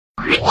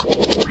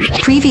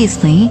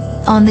Previously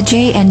on the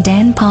Jay and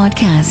Dan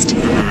podcast.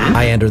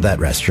 I enter that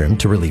restroom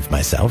to relieve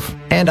myself,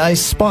 and I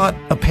spot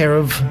a pair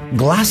of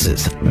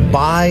glasses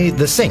by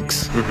the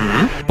sinks.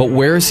 But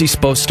where is he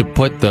supposed to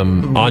put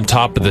them? On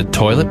top of the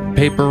toilet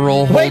paper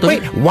roll holder?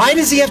 Wait, why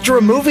does he have to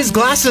remove his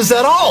glasses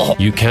at all?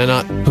 You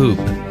cannot poop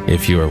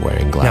if you are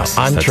wearing glasses.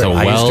 No, I'm That's true. a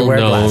I used to wear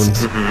well-known...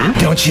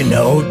 glasses. Don't you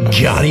know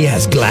Johnny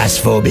has glass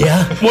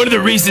phobia? One of the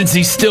reasons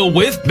he's still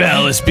with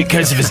Belle is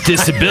because of his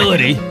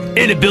disability,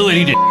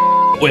 inability to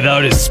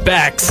without his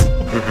specs.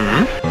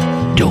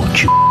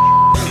 Don't you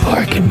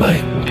park in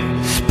my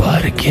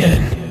spot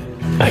again.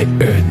 I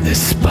earned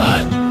this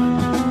spot.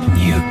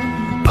 You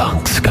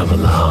punks come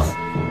along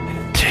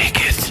and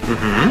take it.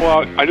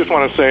 Well, I just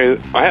want to say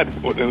I had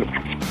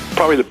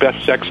probably the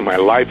best sex of my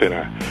life in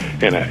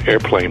an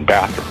airplane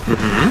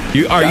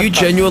bathroom. Are you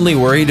genuinely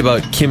worried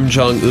about Kim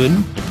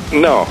Jong-un?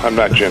 No, I'm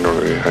not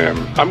genuinely.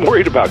 I'm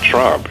worried about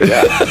Trump.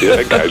 Yeah,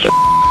 that guy's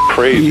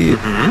crazy.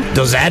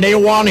 Does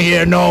anyone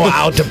here know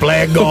how to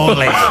play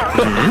goalie?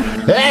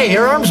 Hey,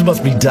 your arms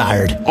must be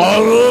tired. Leave me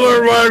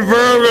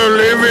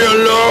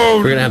alone.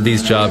 We're going to have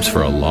these jobs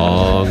for a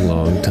long,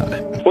 long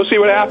time. We'll see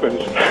what happens.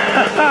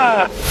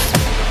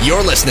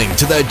 You're listening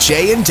to the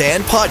Jay and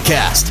Dan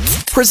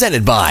podcast,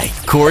 presented by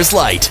Coors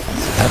Light.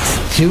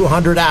 That's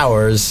 200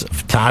 hours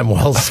of time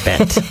well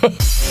spent.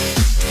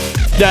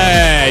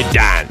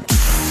 Dan.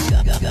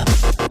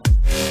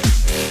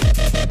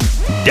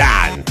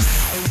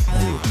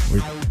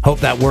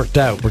 Hope that worked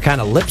out. We're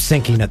kind of lip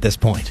syncing at this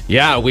point.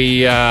 Yeah,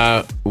 we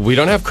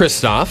don't have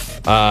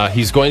Christoph.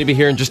 He's going to be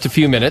here in just a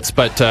few minutes,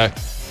 but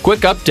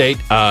quick update.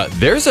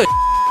 There's a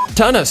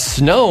ton of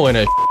snow and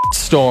a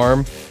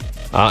storm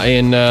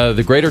in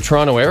the Greater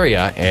Toronto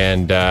area,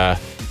 and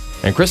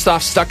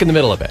Christoph's stuck in the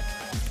middle of it.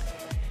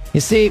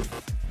 You see,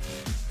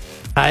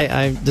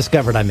 I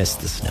discovered I missed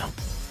the snow.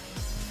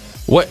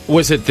 What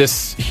was it?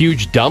 This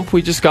huge dump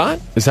we just got?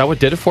 Is that what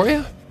did it for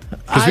you?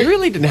 Because we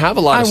really didn't have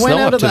a lot of snow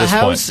up to this point. I went out of the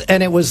house,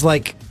 and it was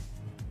like,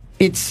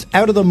 it's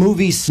out of the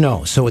movie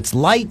snow. So it's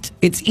light,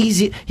 it's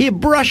easy. You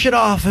brush it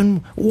off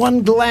in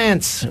one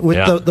glance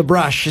with the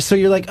brush. So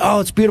you're like, oh,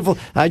 it's beautiful.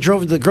 I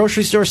drove to the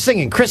grocery store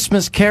singing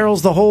Christmas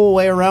carols the whole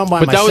way around by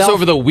myself. But that was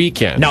over the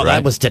weekend, No, right?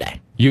 that was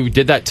today. You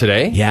did that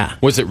today? Yeah.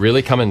 Was it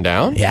really coming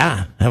down?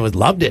 Yeah. I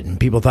loved it, and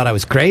people thought I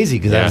was crazy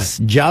because I was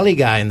a jolly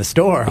guy in the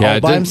store all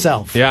by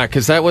himself. Yeah,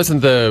 because that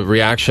wasn't the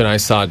reaction I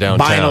saw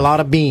downtown. Buying a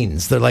lot of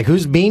beans. They're like,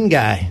 who's Bean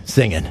Guy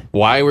singing?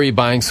 Why were you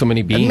buying so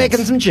many beans? I'm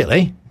making some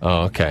chili.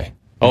 Oh, okay.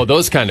 Oh,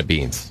 those kind of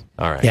beans.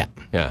 All right.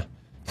 Yeah.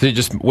 So you're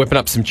just whipping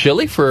up some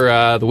chili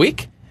for the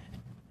week?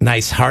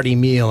 Nice hearty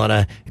meal on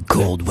a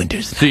cold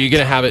winter's night. So you're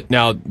going to have it.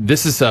 Now,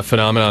 this is a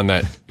phenomenon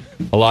that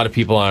a lot of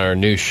people on our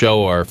new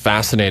show are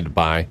fascinated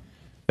by.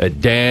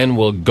 Dan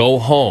will go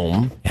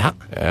home,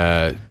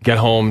 get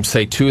home,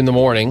 say 2 in the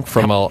morning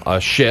from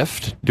a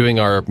shift doing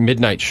our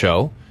midnight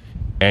show,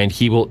 and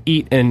he will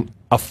eat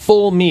a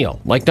full meal,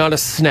 like not a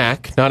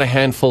snack, not a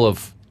handful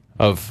of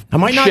I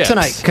might chips. not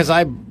tonight, because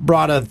I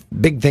brought a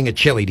big thing of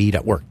chili to eat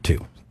at work,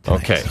 too.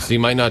 Tonight, okay, so you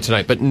might not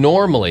tonight, but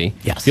normally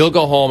you'll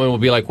go home and we'll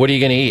be like, what are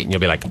you going to eat? And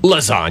you'll be like,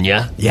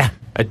 lasagna. Yeah.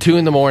 At 2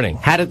 in the morning.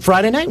 Had it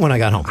Friday night when I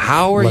got home.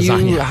 How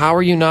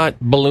are you not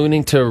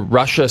ballooning to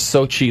Russia,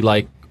 Sochi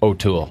like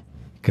O'Toole?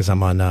 Because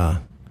I'm on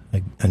a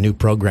new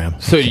program.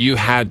 So you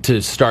had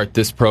to start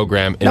this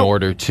program in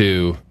order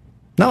to...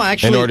 No,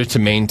 actually... In order to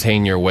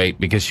maintain your weight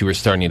because you were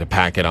starting to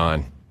pack it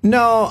on.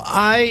 No,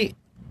 I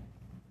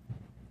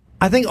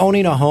think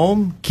owning a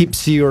home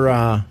keeps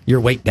your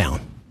weight down.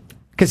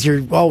 Because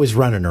you're always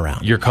running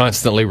around. You're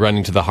constantly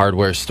running to the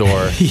hardware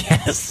store.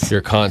 Yes.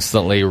 You're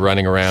constantly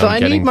running around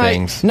getting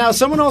things. Now,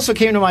 someone also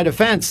came to my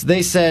defense.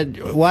 They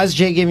said, why is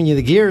Jay giving you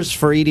the gears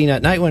for eating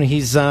at night when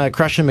he's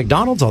crushing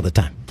McDonald's all the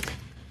time?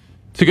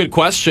 It's a good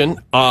question.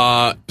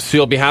 So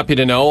you'll be happy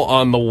to know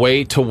on the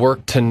way to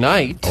work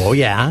tonight. Oh,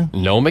 yeah?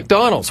 No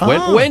McDonald's.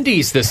 Went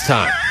Wendy's this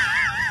time.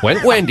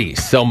 Went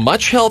Wendy's. So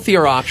much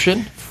healthier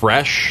option.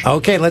 Fresh.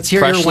 Okay, let's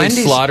hear your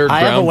Wendy's. Slaughtered I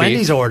have a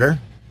Wendy's beef. order.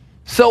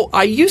 So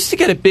I used to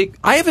get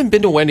I haven't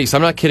been to Wendy's.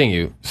 I'm not kidding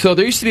you. So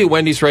there used to be a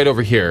Wendy's right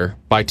over here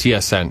by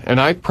TSN.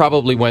 And I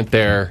probably went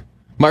there,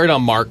 right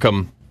on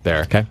Markham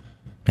there. Okay.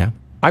 Yeah.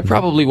 I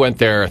probably went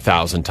there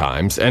 1,000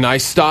 times, and I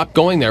stopped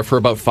going there for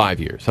about 5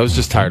 years. I was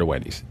just tired of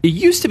Wendy's. It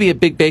used to be a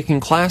Big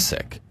Bacon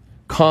Classic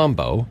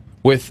combo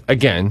with,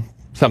 again,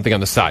 something on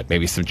the side.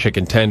 Maybe some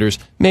chicken tenders,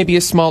 maybe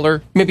a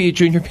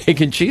junior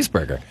bacon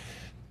cheeseburger.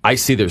 I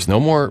see there's no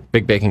more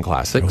Big Bacon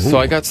Classic, so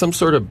I got some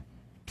sort of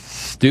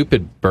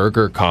stupid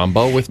burger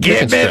combo with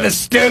chicken strips. Give me the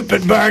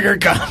stupid burger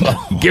combo.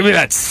 Give me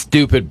that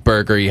stupid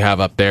burger you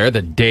have up there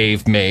that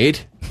Dave made.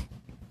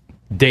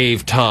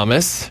 Dave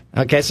Thomas.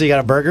 Okay, so you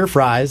got a burger,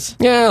 fries.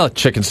 Yeah,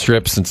 chicken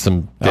strips and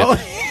some dip.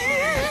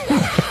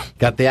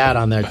 Got the ad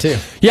on there, too.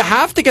 You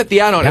have to get the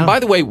ad on. Yeah. And by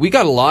the way, we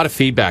got a lot of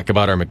feedback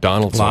about our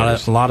McDonald's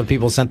orders. A lot of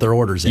people sent their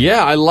orders in.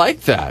 Yeah, I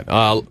like that.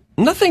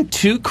 Nothing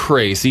too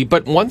crazy,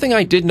 but one thing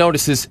I did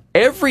notice is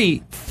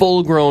every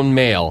full-grown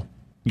male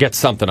gets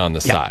something on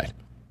the side.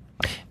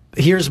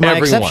 Here's my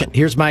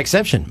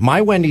exception.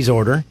 My Wendy's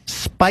order,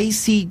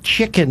 spicy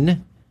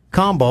chicken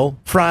combo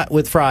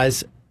with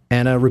fries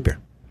and a root beer.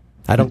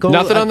 I don't go...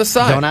 Nothing on the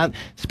side. Don't have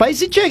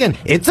spicy chicken.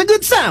 It's a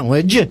good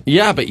sandwich.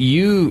 Yeah, but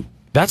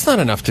that's not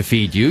enough to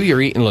feed you.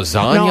 You're eating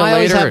lasagna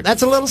later.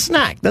 That's a little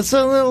snack. That's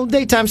a little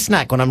daytime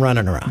snack when I'm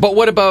running around. But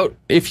what about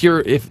if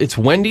it's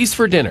Wendy's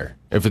for dinner?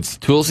 If it's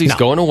Toolsy's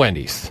going to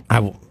Wendy's.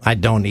 I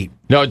don't eat.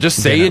 No,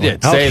 just say you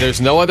did. Okay. Say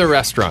there's no other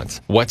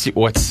restaurants.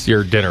 What's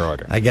your dinner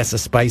order? I guess a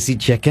spicy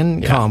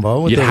chicken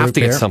combo with You'd the have root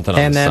to beer. get something on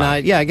the side.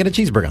 And then I get a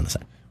cheeseburger on the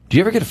side. Do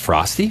you ever get a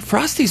Frosty?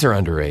 Frosties are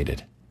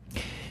underrated.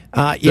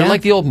 Yeah. They're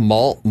like the old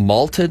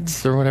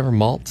malteds or whatever,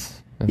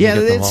 malts. Yeah,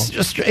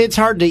 it's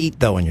hard to eat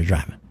though when you're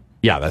driving.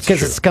 Yeah, that's true.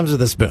 Because it comes with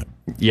a spoon.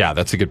 Yeah,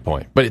 that's a good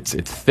point. But it's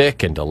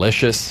thick and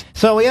delicious.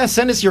 So,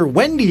 send us your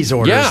Wendy's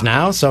orders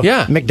now. So,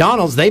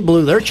 McDonald's, they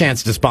blew their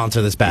chance to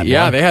sponsor this bad boy.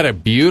 Yeah, they had a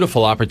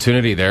beautiful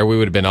opportunity there. We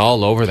would have been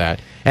all over that.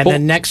 And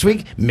then next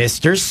week,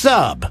 Mr.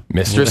 Sub.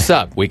 Mr.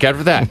 Sub. Week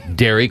after that,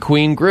 Dairy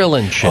Queen Grill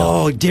and Chill.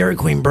 Oh, Dairy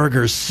Queen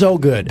burgers, so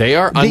good. They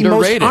are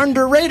underrated. The most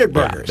underrated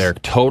burgers. Yeah, they're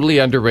totally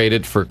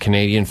underrated for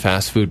Canadian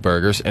fast food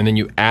burgers. And then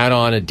you add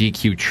on a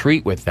DQ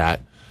treat with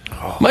that.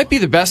 Might be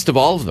the best of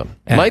all of them.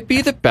 Might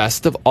be the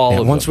best of all of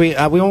them. Once we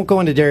won't go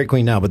into Dairy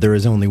Queen now, but there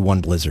is only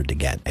one Blizzard to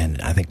get, and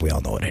I think we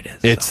all know what it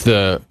is. It's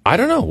I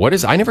don't know,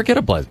 I never get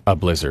a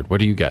Blizzard. What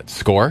do you get?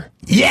 Score?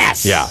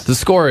 Yes! Yeah, the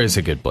Score is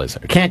a good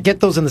Blizzard. Can't get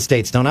those in the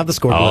States. Don't have the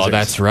Score Blizzards. Oh,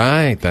 that's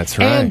right.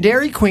 And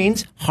Dairy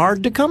Queen's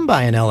hard to come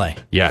by in L.A.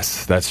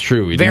 Yes, that's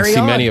true. We didn't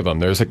see many of them.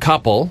 There's a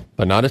couple,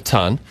 but not a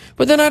ton.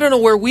 But then I don't know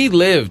where we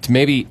lived.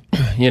 Maybe,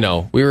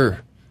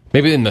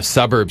 maybe in the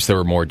suburbs there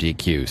were more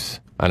DQs.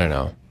 I don't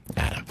know.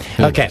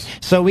 Okay,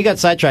 so we got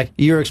sidetracked.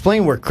 You were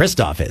explaining where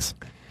Christoph is.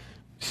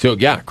 So,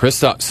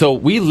 Christoph. So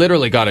we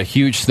literally got a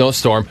huge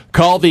snowstorm.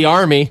 Call the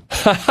army.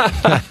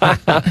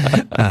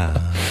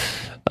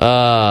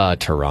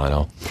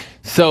 Toronto.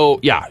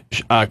 So,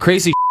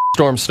 crazy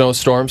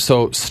snowstorm.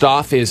 So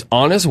Stoff is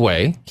on his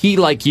way. He,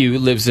 like you,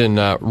 lives in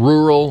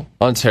rural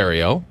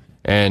Ontario.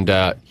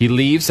 And he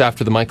leaves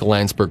after the Michael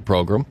Landsberg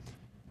program.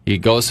 He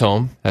goes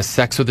home, has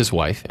sex with his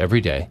wife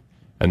every day.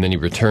 And then he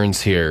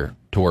returns here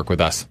to work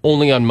with us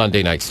only on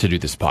Monday nights to do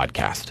this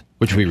podcast,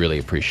 which we really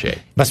appreciate.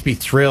 Must be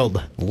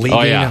thrilled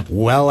leaving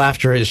well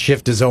after his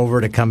shift is over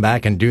to come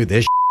back and do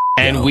this.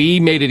 And we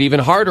made it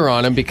even harder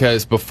on him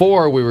because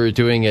before we were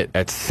doing it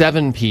at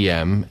 7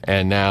 p.m.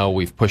 and now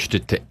we've pushed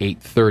it to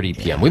 8:30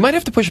 p.m. We might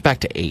have to push it back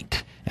to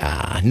 8.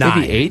 9.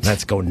 Maybe 8?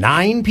 Let's go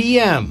 9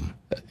 p.m.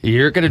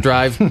 You're going to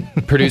drive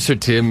producer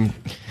Tim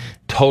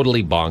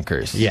totally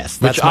bonkers. Yes,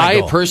 that's which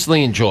I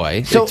personally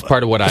enjoy. So, it's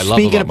part of what I love about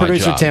my job. Speaking of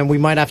producer Tim, we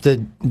might have to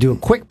do a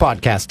quick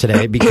podcast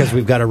today because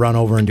we've got to run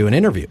over and do an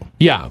interview.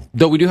 Yeah,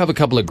 though we do have a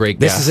couple of great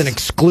guests. This is an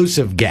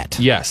exclusive get.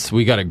 Yes,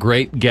 we got a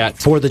great get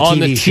for the on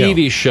the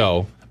TV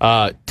show.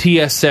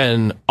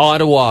 TSN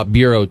Ottawa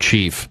Bureau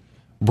Chief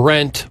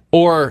Brent,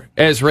 or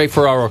as Ray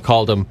Ferraro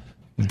called him,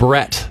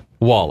 Brett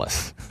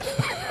Wallace.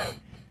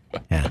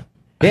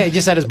 Yeah, he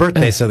just had his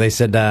birthday, so they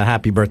said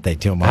happy birthday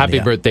to him. Happy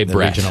birthday,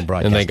 Brett. Regional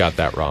broadcast. And they got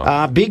that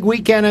wrong. Big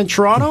weekend in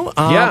Toronto.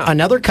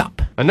 Another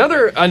cup.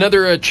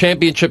 Another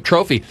championship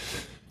trophy.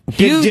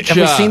 Huge. Have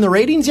we seen the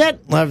ratings yet?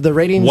 Have the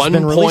ratings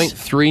been released?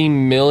 1.3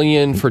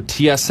 million for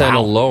TSN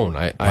alone.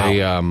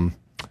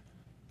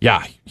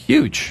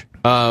 Huge.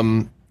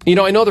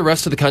 I know the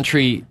rest of the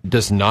country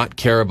does not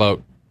care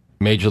about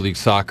Major League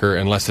Soccer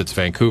unless it's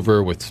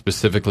Vancouver with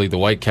specifically the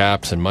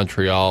Whitecaps and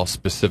Montreal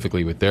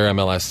specifically with their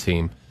MLS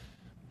team.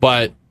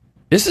 But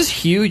this is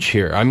huge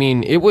here. I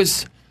mean,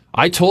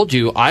 I told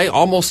you, I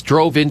almost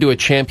drove into a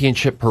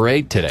championship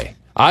parade today.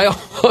 I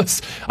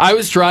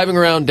was driving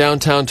around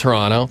downtown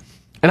Toronto,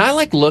 and I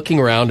like looking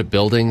around at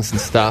buildings and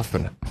stuff,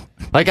 and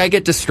I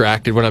get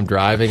distracted when I'm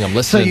driving. I'm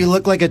listening. So you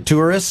look like a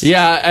tourist?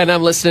 Yeah, and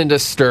I'm listening to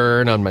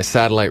Stern on my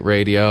satellite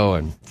radio,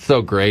 and it's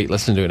so great,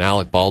 listening to an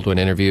Alec Baldwin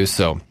interview.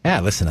 So yeah,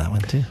 I listened to that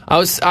one too. I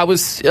was a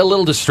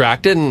little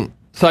distracted, and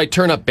so I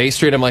turn up Bay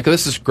Street. I'm like, oh,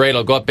 this is great.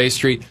 I'll go up Bay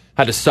Street.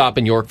 Had to stop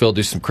in Yorkville,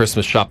 do some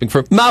Christmas shopping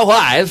for my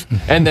wife,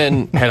 and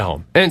then head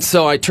home. And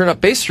so I turn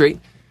up Bay Street,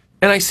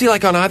 and I see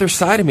on either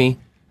side of me,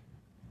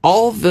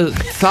 all the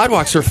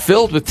sidewalks are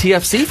filled with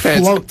TFC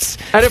fans. Floats.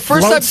 And at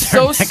first I'm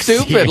so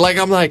stupid.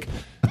 I'm like,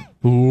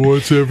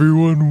 what's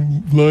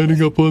everyone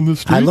lining up on the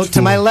street? I look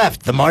to my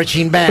left, the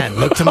marching band.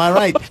 Look to my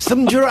right,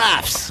 some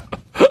giraffes.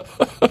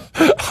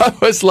 I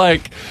was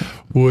like,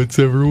 what's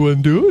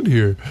everyone doing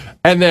here?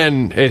 And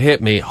then it hit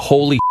me,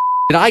 holy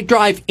did I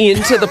drive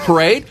into the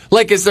parade?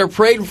 Is there a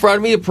parade in front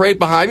of me, a parade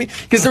behind me?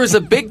 Because there was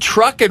a big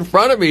truck in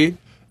front of me,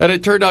 and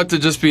it turned out to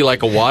just be a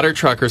water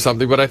truck or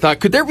something. But I thought,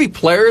 could there be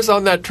players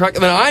on that truck?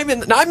 And then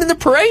I'm in the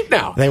parade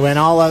now. They went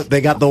all out. They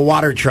got the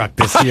water truck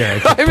this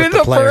year. I'm in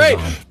the parade.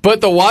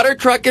 Put the water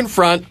truck in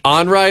front.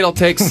 On right, I'll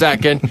take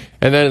second,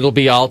 and then it'll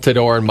be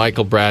Altidore and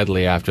Michael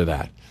Bradley after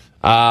that.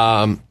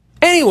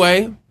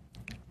 Anyway,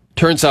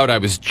 turns out I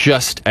was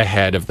just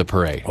ahead of the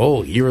parade.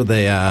 Oh, you were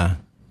the...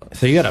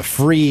 So you got a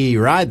free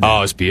ride there. Oh,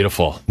 it was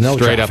beautiful. No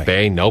Straight traffic. up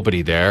Bay,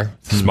 nobody there.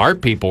 Smart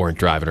people weren't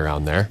driving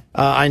around there.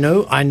 I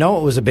know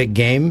it was a big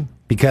game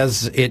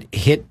because it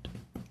hit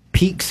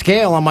peak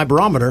scale on my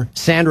barometer,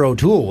 Sandra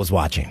O'Toole was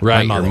watching.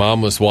 Right, your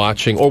mom was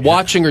watching,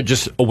 or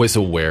just was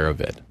aware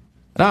of it.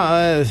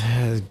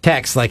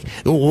 Text like,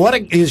 what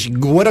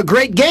a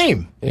great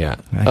game. Yeah.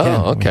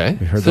 Oh, okay.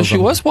 So she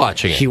was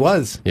watching it. She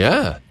was.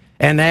 Yeah.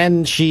 And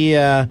then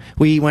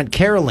we went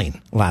caroling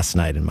last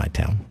night in my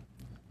town.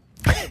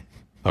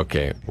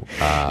 Okay.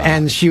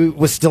 And she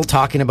was still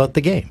talking about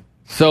the game.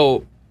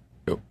 So,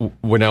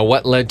 now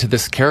what led to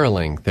this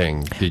caroling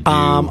thing? Did you?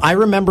 I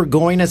remember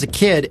going as a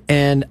kid,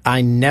 and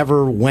I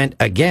never went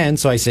again.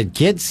 So I said,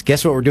 "Kids,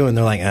 guess what we're doing?"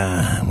 They're like,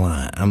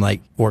 "What?" I'm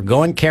like, "We're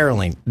going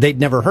caroling." They'd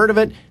never heard of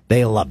it.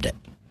 They loved it.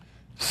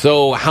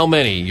 So, how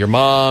many? Your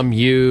mom,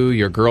 you,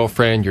 your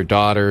girlfriend, your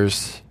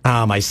daughters,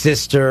 my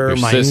sister,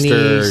 my niece,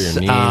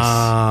 your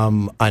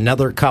niece.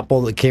 Another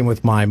couple that came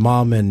with my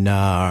mom and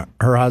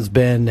her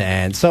husband,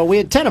 and so we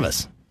had 10 of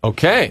us.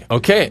 Okay.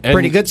 And,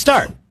 pretty good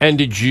start. And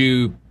did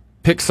you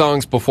pick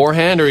songs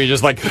beforehand, or are you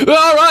just like, all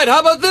right, how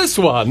about this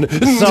one?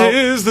 So,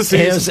 Tis the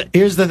season.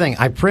 Here's the thing.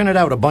 I printed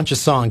out a bunch of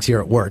songs here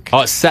at work.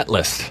 Oh, a set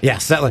list. Yeah,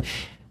 set list.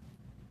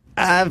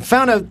 I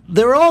found out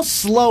they're all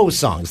slow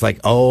songs, like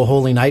 "Oh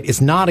Holy Night."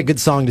 It's not a good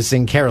song to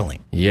sing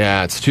caroling.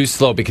 Yeah, it's too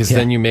slow because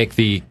then you make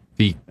the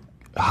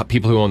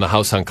people who own the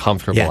house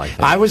uncomfortable. Yeah,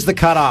 I was the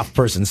cutoff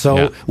person,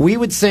 so we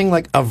would sing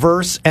like a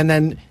verse, and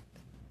then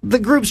the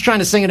group's trying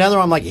to sing another.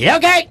 I'm like, yeah,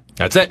 okay,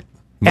 that's it.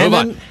 Move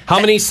on. How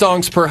many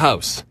songs per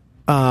house?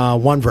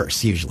 One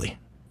verse usually.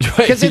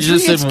 Because you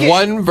just did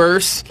one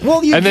verse,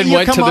 and then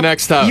went to the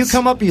next house. You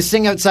come up, you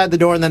sing outside the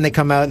door, and then they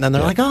come out, and then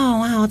they're like, "Oh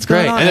wow, what's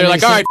going on?" And they're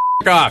like, "All right,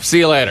 off. See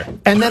you later."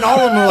 And then all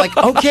of them were like,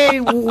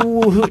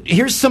 "Okay,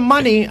 here's some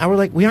money." I were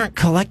like, "We aren't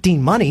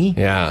collecting money."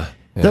 Yeah.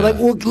 They're like,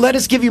 "Well, let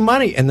us give you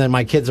money." And then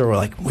my kids were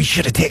like, "We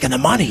should have taken the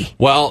money."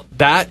 Well,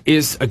 that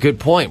is a good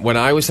point. When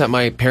I was at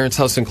my parents'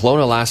 house in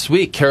Kelowna last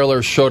week,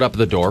 carolers showed up at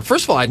the door.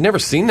 First of all, I'd never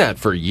seen that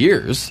for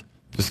years.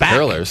 Just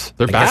carolers.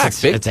 They're back.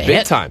 It's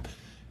big time.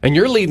 And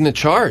you're leading the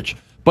charge.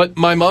 But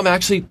my mom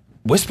actually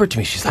whispered to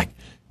me, she's like,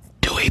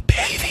 "Do we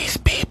pay these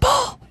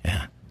people?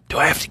 Yeah. Do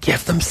I have to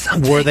give them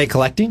something?" Were they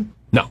collecting?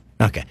 No.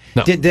 Okay.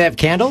 No. Did they have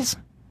candles?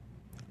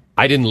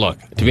 I didn't look.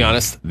 To be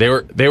honest, they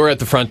were at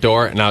the front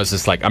door, and I was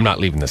just like, I'm not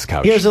leaving this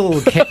couch. Here's a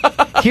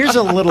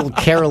little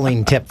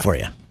caroling tip for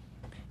you.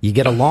 You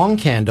get a long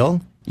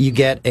candle. You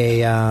get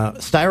a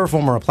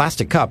styrofoam or a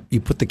plastic cup.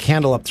 You put the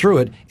candle up through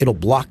it. It'll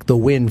block the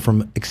wind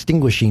from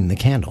extinguishing the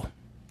candle.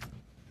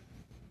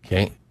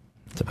 Okay.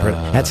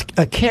 That's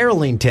a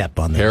caroling tip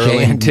on the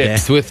Caroling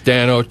Tips with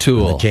Dan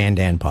O'Toole. On the Jay and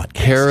Dan podcast.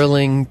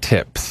 Caroling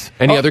tips.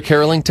 Any other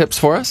caroling tips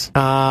for us?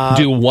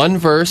 Do one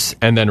verse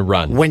and then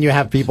run. When you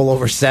have people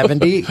over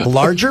 70,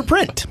 larger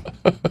print.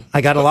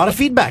 I got a lot of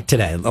feedback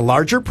today. A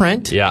larger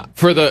print. Yeah.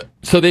 So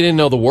they didn't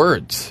know the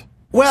words.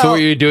 Well, so were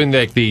you doing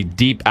the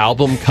deep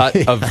album cut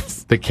of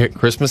the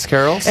Christmas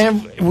carols?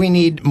 And we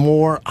need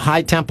more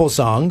high tempo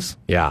songs.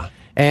 Yeah.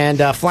 And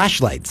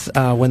flashlights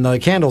when the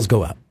candles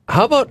go up.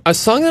 How about a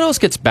song that always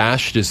gets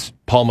bashed is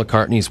Paul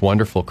McCartney's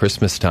Wonderful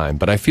Christmas Time,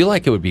 but I feel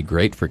like it would be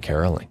great for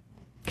caroling.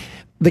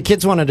 The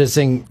kids wanted to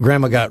sing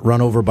Grandma Got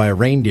Run Over by a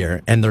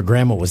Reindeer, and their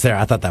grandma was there.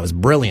 I thought that was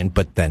brilliant,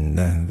 but then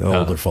the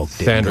older folk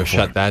didn't. Sandra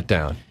shut that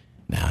down.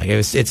 No,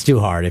 it's too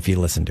hard. If you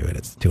listen to it,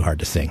 it's too hard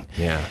to sing.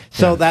 Yeah.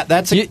 So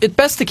that's... It's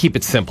best to keep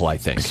it simple, I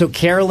think. So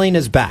caroling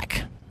is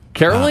back.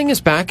 Caroling is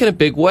back in a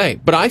big way,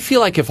 but I feel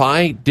like if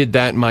I did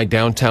that in my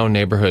downtown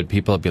neighborhood,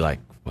 people would be like,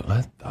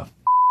 what the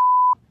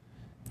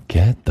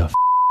Get the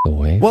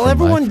away. Well,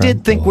 everyone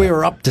did think we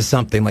were up to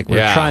something, like we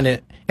were trying to.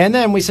 And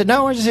then we said,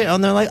 no, we're just here.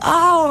 And they're like,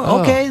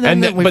 oh, okay.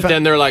 Then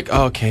then they're like,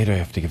 oh, okay, do I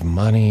have to give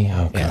money?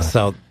 Okay. Yeah,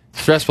 so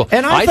stressful.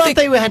 And I thought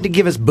they had to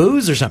give us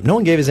booze or something. No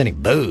one gave us any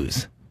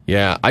booze.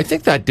 Yeah, I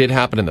think that did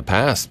happen in the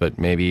past, but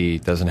maybe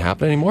it doesn't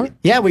happen anymore.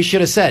 Yeah, we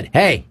should have said,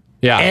 hey.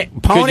 Yeah,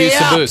 pony could use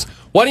up. some booze.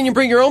 Why didn't you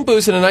bring your own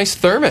booze in a nice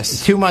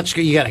thermos? Too much.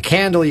 You got a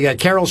candle, you got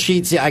carol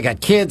sheets, I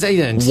got kids.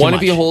 One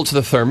of you holds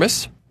the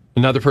thermos.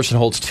 Another person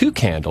holds 2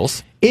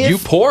 candles. You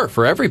pour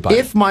for everybody.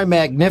 If my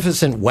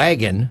magnificent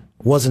wagon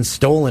wasn't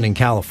stolen in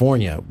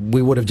California,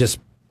 we would have just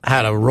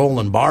had a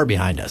rolling bar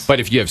behind us. But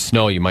if you have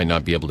snow, you might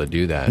not be able to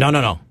do that.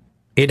 No.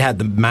 It had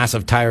the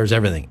massive tires,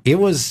 everything. It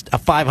was a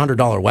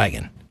 $500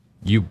 wagon.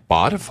 You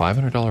bought a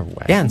 $500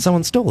 wagon? Yeah, and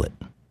someone stole it.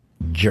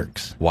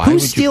 Jerks. Why Who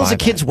would steals you a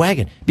kid's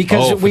wagon?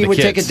 Because we would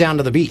take it down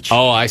to the beach.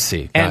 Oh, I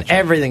see. Gotcha. And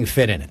everything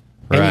fit in it.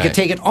 And you could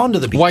take it onto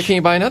the beach. Why can't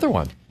you buy another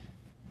one?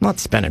 I'm not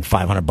spending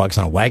 $500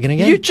 on a wagon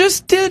again. You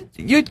just did.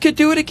 You could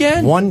do it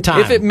again. One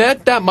time. If it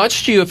meant that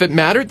much to you, if it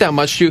mattered that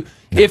much to you,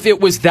 if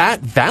it was that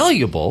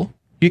valuable,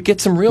 you'd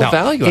get some real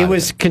value out of it. It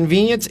was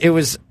convenience. It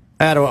was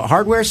at a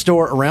hardware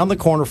store around the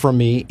corner from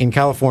me in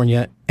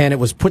California, and it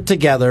was put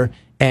together,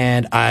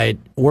 and I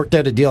worked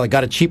out a deal. I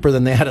got it cheaper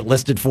than they had it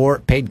listed for,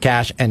 paid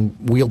cash,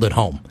 and wheeled it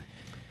home.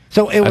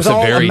 So it was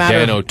all a matter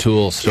Dan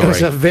O'Toole story. It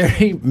was a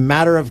very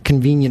matter of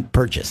convenient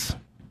purchase.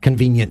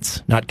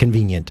 Convenience, not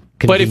convenient.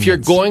 But if you're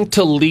going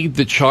to lead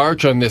the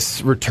charge on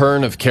this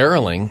return of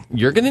caroling,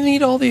 you're going to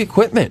need all the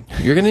equipment.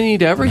 You're going to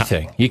need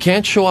everything. No. You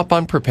can't show up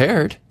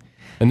unprepared.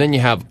 And then you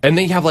have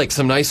like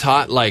some nice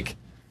hot, like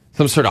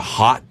some sort of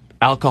hot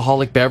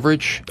alcoholic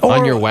beverage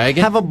on your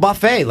wagon. Have a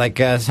buffet, like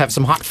have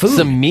some hot food.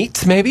 Some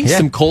meats, maybe? Yeah.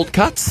 Some cold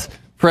cuts?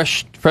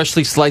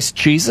 Freshly sliced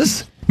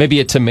cheeses? Maybe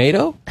a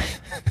tomato?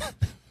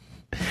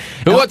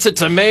 Who wants a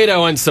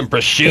tomato and some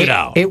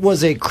prosciutto? It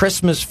was a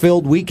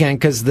Christmas-filled weekend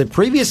because the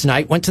previous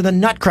night went to the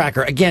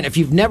Nutcracker. Again, if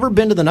you've never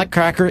been to the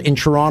Nutcracker in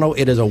Toronto,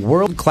 it is a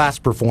world-class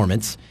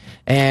performance.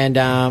 And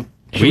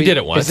we did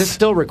it once. Is it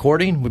still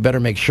recording? We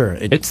better make sure.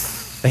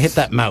 I hit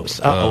that mouse.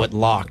 It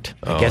locked.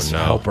 I guess. No.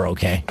 I hope we're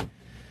okay.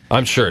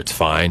 I'm sure it's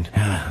fine.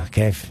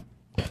 Okay.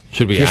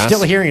 Should we If you're ask?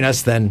 still hearing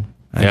us, then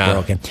we're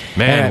okay.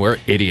 Man, we're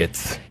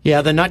idiots.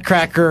 Yeah, the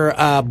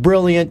Nutcracker,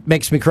 brilliant,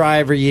 makes me cry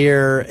every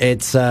year.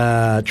 It's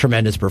a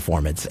tremendous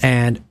performance.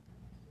 And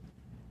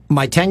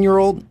my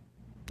 10-year-old,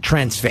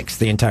 transfixed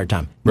the entire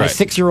time. My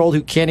 6-year-old,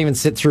 who can't even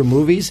sit through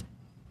movies,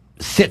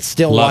 sits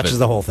still, watches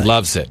the whole thing.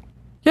 Loves it.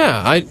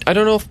 Yeah, I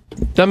don't know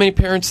if that many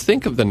parents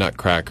think of the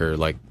Nutcracker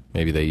like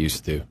maybe they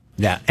used to.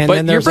 Yeah, and but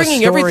then you're there's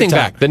bringing everything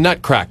back. The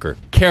Nutcracker,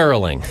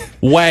 caroling,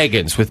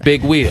 wagons with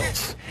big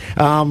wheels.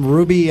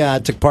 Ruby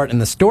took part in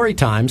the story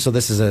time, so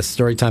this is a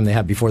story time they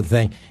had before the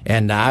thing,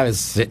 and I was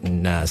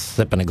sitting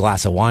sipping a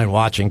glass of wine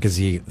watching because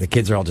the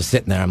kids are all just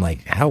sitting there. I'm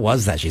like, how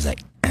was that? She's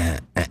like,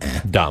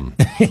 dumb.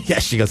 Yeah,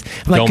 she goes,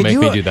 I'm like, don't make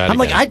me do that I'm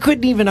again. like, I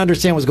couldn't even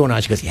understand what's going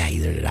on. She goes, yeah,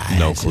 either did I.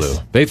 No clue.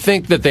 They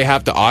think that they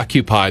have to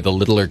occupy the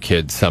littler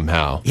kids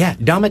somehow. Yeah,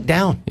 dumb it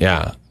down.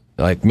 Yeah.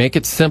 Like, make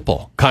it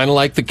simple. Kind of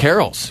like the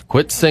carols.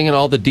 Quit singing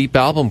all the deep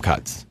album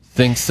cuts.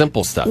 Sing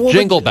simple stuff. Well,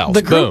 Jingle bells.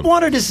 The group boom.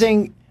 wanted to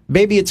sing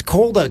Baby It's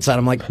Cold Outside.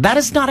 I'm like, that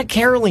is not a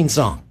caroling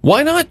song.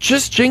 Why not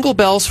just jingle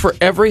bells for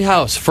every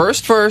house?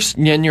 First,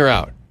 and then you're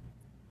out.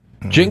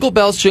 Jingle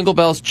bells,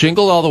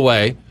 jingle all the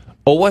way.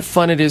 Oh, what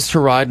fun it is to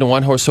ride in a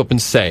one-horse open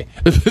sleigh.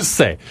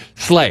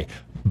 Sleigh.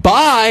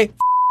 Bye.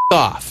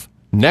 Off.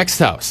 Next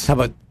house. How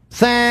about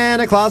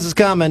Santa Claus is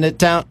coming to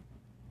town?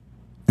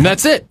 And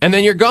that's it. And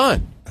then you're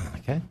gone.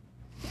 Okay.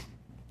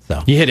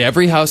 So you hit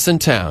every house in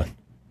town.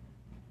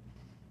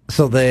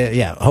 So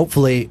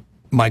hopefully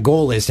my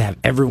goal is to have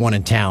everyone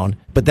in town.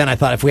 But then I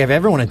thought if we have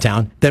everyone in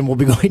town, then we'll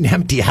be going to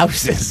empty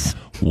houses.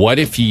 What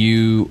if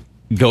you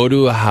go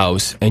to a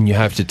house and you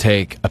have to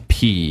take a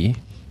pee?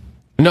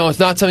 No, it's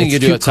not something you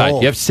do outside.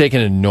 Cold. You have to take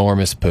an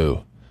enormous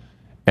poo.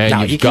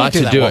 And you've got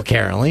to do it.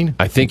 Caroling.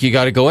 I think you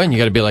got to go in. You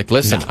got to be like,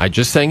 listen, I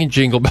just sang in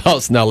Jingle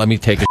Bells. Now let me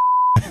take a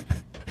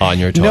on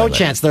your toilet. No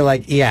chance. They're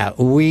like, yeah,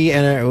 we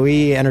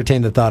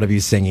entertain the thought of you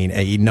singing.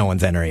 No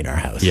one's entering our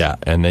house. Yeah,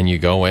 and then you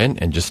go in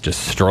and just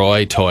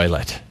destroy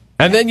toilet.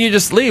 And then you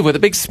just leave with a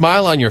big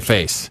smile on your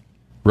face.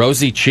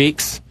 Rosy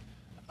cheeks.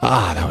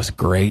 Ah, that was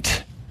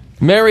great.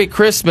 Merry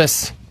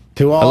Christmas.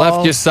 To all. I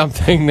left you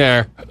something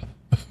there.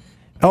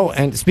 Oh,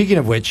 and speaking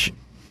of which,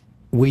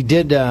 I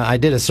did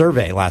a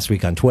survey last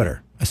week on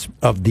Twitter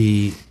of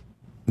the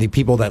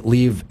people that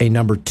leave a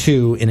number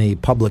 2 in a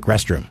public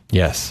restroom.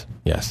 Yes.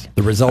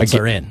 The results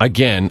are in.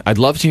 Again, I'd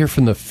love to hear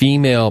from the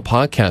female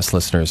podcast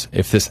listeners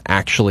if this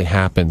actually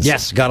happens.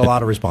 Yes, got a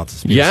lot of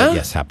responses. Yeah?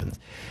 Yes, happens.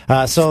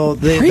 So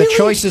the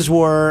choices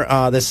were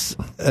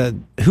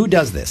who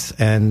does this?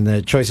 And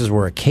the choices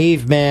were a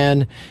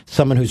caveman,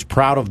 someone who's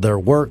proud of their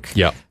work.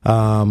 Yep.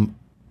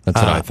 That's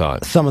what I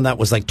thought. Someone that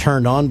was like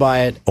turned on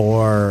by it,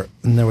 and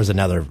there was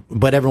another,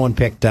 but everyone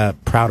picked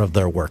proud of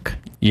their work.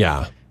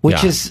 Yeah.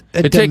 Which is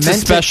it takes a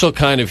special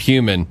kind of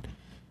human.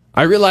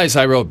 I realize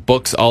I wrote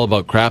books all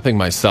about crapping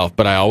myself,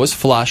 but I always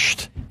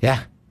flushed.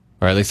 Yeah.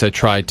 Or at least I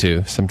tried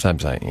to.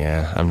 Sometimes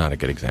I'm not a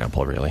good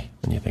example, really,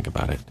 when you think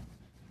about it.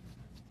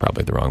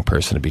 Probably the wrong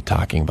person to be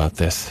talking about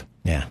this.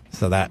 Yeah.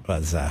 So that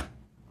was.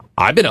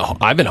 I've been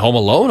home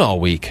alone all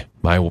week.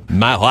 My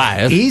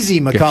wife. Easy,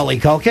 Macaulay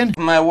Culkin.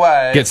 My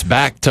wife gets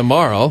back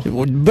tomorrow.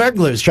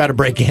 Burglars try to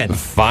break in.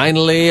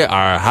 Finally,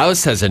 our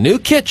house has a new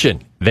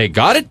kitchen. They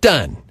got it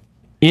done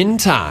in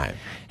time.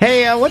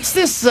 Hey, what's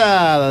this?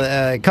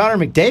 Connor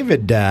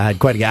McDavid had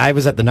quite a game. I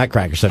was at the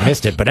Nutcracker, so I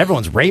missed it, but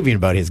everyone's raving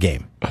about his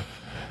game.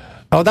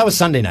 Oh, that was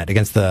Sunday night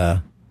against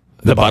the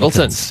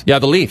Buttletons. Yeah,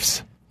 the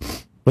Leafs.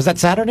 Was that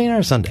Saturday night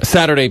or Sunday?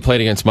 Saturday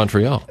played against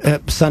Montreal.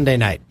 Sunday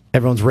night.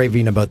 Everyone's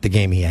raving about the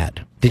game he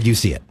had. Did you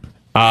see it?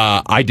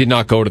 I did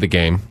not go to the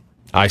game.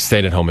 I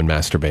stayed at home and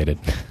masturbated.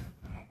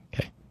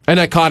 Okay. And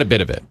I caught a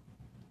bit of it.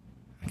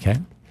 Okay.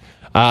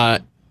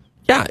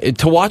 Yeah,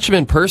 to watch him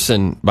in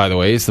person, by the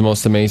way, is the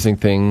most amazing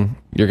thing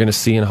you're going to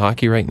see in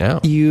hockey right now.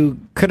 You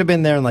could have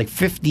been there in like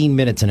 15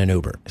 minutes in an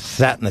Uber.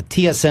 Sat in the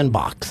TSN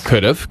box.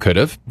 Could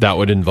have. That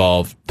would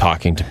involve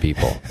talking to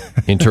people,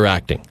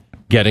 interacting,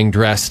 getting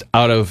dressed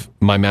out of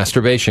my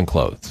masturbation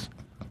clothes.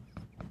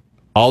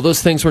 All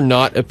those things were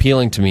not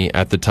appealing to me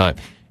at the time.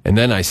 And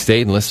then I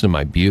stayed and listened to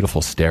my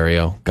beautiful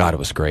stereo. God, it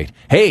was great.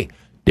 Hey,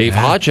 Dave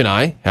Hodge and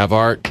I have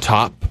our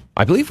top,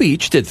 I believe we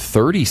each did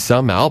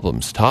 30-some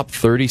albums, top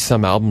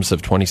 30-some albums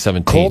of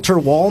 2017. Coulter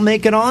Wall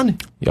make it on?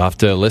 You have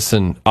to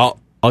listen. I'll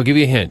give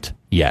you a hint.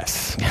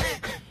 Yes.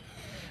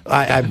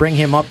 I bring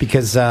him up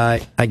because I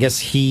guess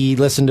he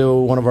listened to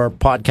one of our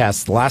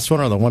podcasts, the last one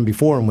or the one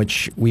before, in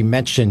which we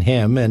mentioned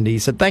him, and he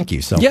said thank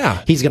you. So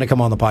he's going to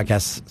come on the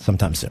podcast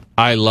sometime soon.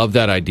 I love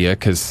that idea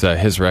because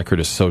his record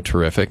is so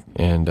terrific.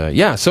 And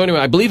so anyway,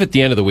 I believe at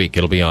the end of the week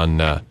it'll be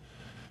on, I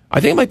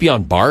think it might be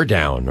on Bar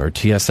Down or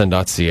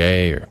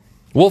tsn.ca. Or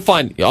we'll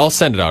find, I'll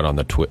send it out on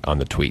the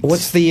tweets.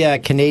 What's the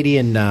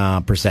Canadian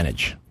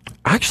percentage?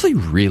 Actually,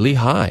 really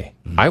high.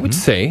 I would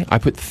say I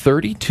put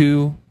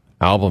 32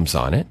 albums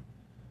on it.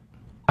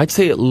 I'd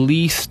say at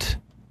least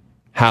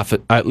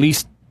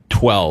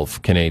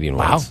 12 Canadian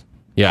ones. Wow.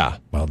 Yeah.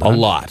 Well done.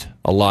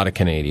 A lot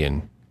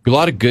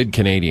of good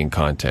Canadian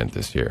content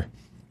this year.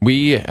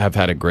 We have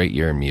had a great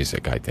year in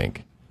music, I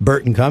think.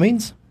 Burton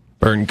Cummings'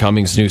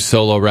 new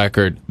solo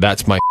record,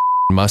 That's My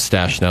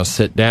Mustache, Now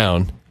Sit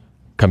Down,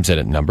 comes in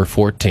at number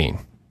 14.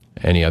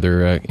 Any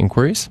other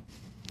inquiries?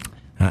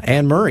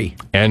 Anne Murray.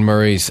 Anne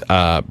Murray's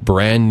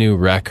brand new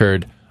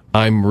record,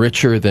 I'm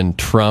Richer Than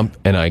Trump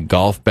and I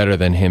Golf Better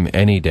Than Him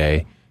Any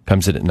Day,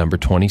 comes in at number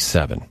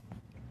 27.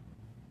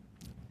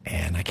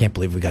 And I can't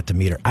believe we got to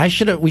meet her.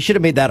 We should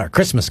have made that our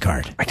Christmas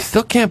card. I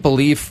still can't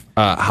believe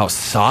how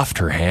soft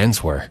her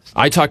hands were.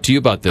 I talked to you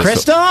about this.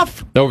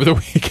 Christoph? Over the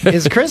weekend.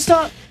 Is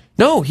Christoph?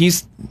 No,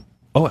 he's...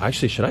 Oh,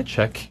 actually, should I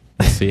check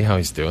and see how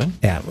he's doing?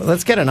 Yeah, well,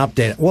 let's get an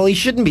update. Well, he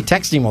shouldn't be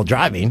texting while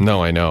driving.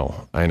 No, I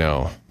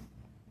know.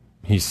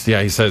 He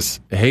says,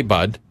 hey,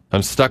 bud,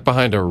 I'm stuck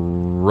behind a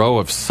row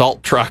of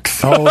salt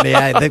trucks. Oh,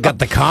 yeah, they've got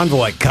the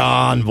convoy.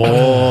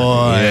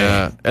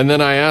 Yeah, and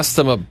then I asked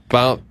him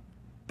about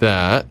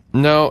that.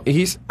 No,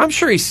 I'm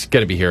sure he's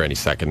going to be here any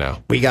second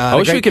now. I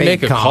wish we could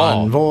make a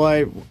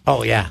convoy.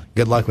 Oh, yeah,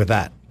 good luck with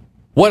that.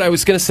 What I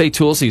was going to say,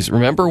 Toolsies,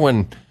 remember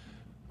when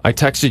I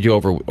texted you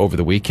over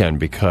the weekend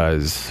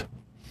because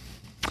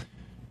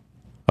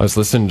I was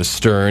listening to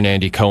Stern,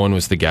 Andy Cohen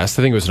was the guest.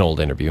 I think it was an old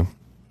interview.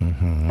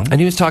 And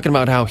he was talking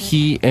about how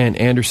he and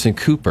Anderson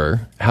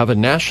Cooper have a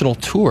national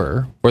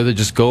tour where they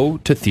just go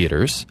to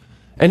theaters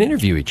and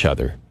interview each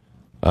other.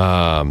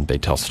 They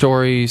tell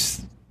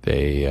stories,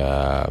 they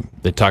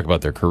talk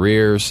about their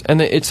careers,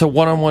 and it's a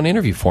one-on-one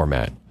interview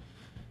format.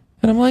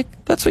 And I'm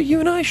like, that's what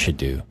you and I should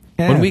do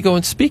when we go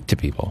and speak to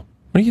people.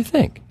 What do you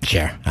think?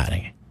 Sure. I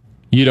think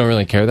you don't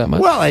really care that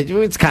much? Well,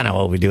 it's kind of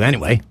what we do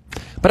anyway.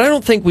 But I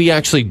don't think we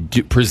actually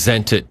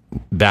present it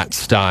that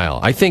style.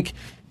 I think...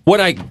 What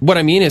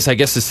I mean is, I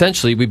guess,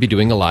 essentially, we'd be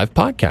doing a live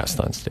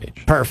podcast on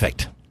stage.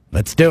 Perfect.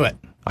 Let's do it.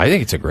 I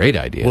think it's a great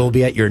idea. We'll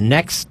be at your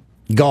next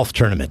golf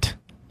tournament.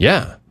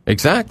 Yeah,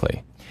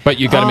 exactly. But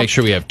you got to make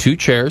sure we have 2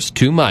 chairs,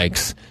 2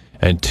 mics,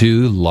 and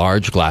 2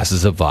 large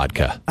glasses of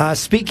vodka.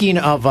 Speaking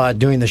of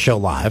doing the show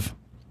live,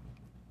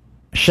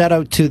 shout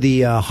out to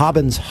the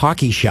Hobbins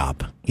Hockey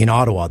Shop in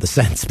Ottawa, the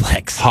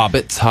Sensplex.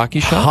 Hobbits Hockey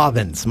Shop?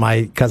 Hobbins.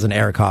 My cousin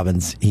Eric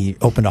Hobbins, he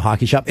opened a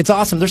hockey shop. It's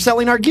awesome. They're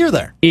selling our gear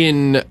there.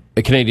 In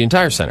the Canadian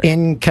Tire Center?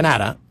 In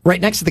Canada, right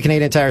next to the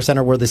Canadian Tire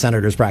Center where the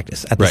Senators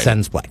practice, at the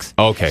Sensplex.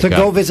 Okay, so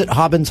go visit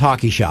Hobbins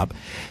Hockey Shop.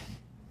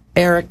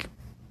 Eric,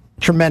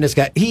 tremendous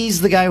guy. He's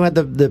the guy who had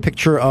the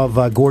picture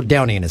of Gord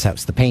Downey in his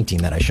house, the painting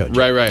that I showed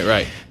you.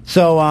 Right.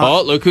 So,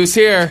 look who's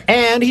here.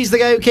 And he's the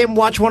guy who came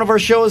watch one of our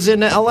shows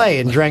in L.A.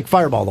 and drank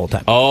Fireball the whole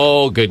time.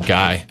 Oh, good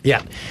guy.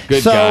 Yeah.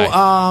 Good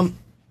guy.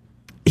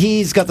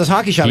 He's got this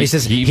hockey shop. He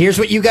says, here's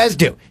what you guys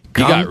do.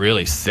 He got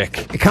really sick.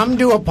 Come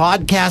do a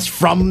podcast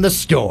from the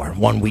store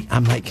 1 week.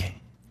 I'm like,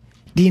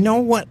 do you know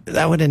what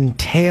that would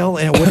entail?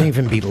 And it wouldn't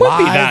even be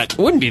live.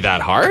 Wouldn't be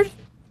that hard.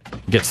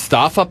 Get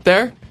Stoff up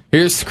there.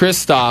 Here's Chris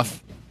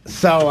Stoff.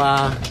 So,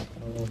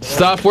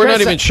 Stoff, we're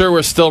not even sure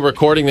we're still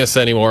recording this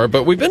anymore,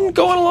 but we've been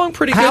going along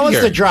pretty good here. How was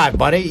the drive,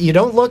 buddy? You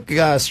don't look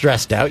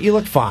stressed out. You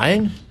look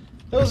fine.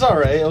 It was all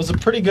right. It was a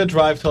pretty good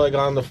drive till I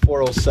got on the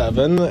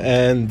 407,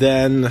 and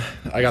then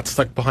I got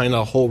stuck behind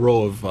a whole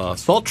row of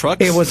salt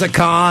trucks. It was a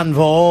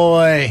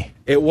convoy.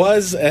 It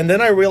was, and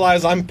then I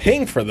realized I'm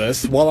paying for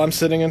this while I'm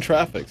sitting in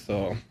traffic,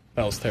 so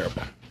that was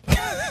terrible.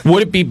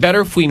 Would it be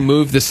better if we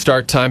moved the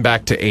start time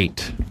back to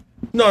 8?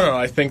 No,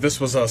 I think this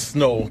was a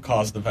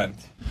snow-caused event.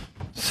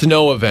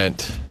 Snow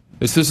event.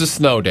 This is a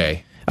snow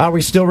day. Are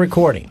we still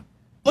recording?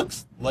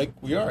 Looks like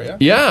we are, yeah.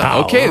 Yeah,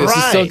 okay, this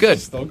is still good.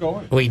 It's still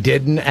going. We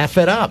didn't F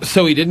it up.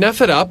 So we didn't F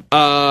it up.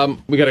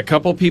 We got a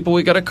couple people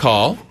we got to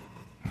call.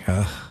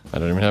 I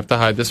don't even have to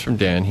hide this from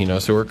Dan. He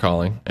knows who we're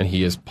calling, and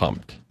he is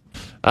pumped.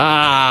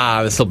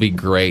 This will be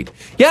great.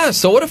 Yeah,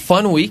 so what a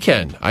fun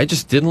weekend. I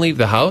just didn't leave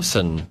the house,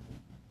 and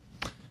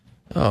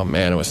oh,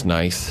 man, it was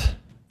nice.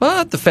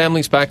 But the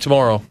family's back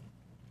tomorrow.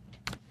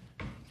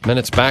 And then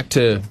it's back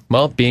to,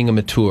 well, being a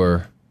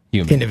mature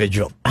human.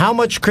 Individual. How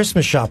much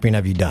Christmas shopping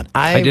have you done?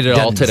 I did it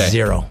all today.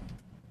 0.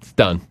 It's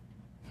done.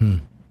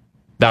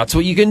 That's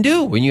what you can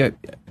do when you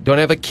don't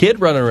have a kid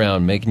running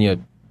around making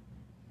you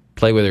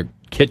play with her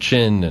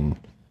kitchen and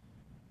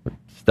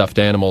stuffed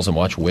animals and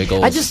watch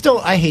Wiggles.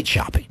 I hate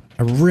shopping.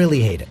 I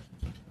really hate it.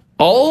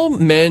 all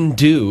men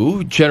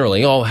do,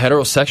 generally, all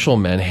heterosexual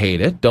men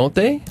hate it, don't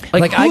they?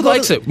 Like who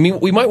likes it? I mean,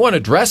 we might want to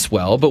dress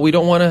well, but we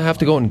don't want to have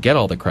to go and get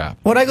all the crap.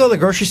 When I go to the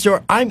grocery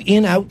store, I'm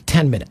in, out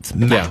 10 minutes,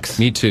 max.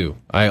 Yeah, me too.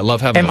 I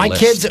love having and a my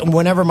list. kids,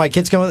 whenever my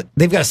kids come,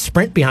 they've got a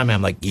sprint behind me.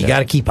 I'm like, you got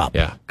to keep up.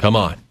 Yeah, come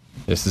on.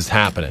 This is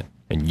happening,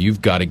 and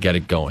you've got to get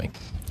it going.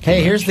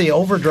 Hey, here's the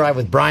Overdrive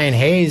with Brian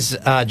Hayes,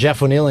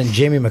 Jeff O'Neill, and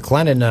Jamie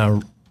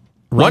McLennan.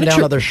 Run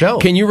down of their show.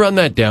 Can you run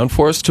that down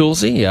for us,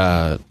 Toolsy?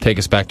 Take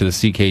us back to the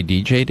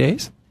CKDJ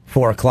days?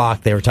 4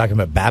 o'clock, they were talking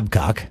about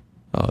Babcock.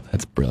 Oh,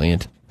 that's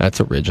brilliant. That's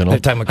original. They're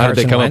talking about How did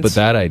they Carson come Wentz, up with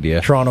that idea?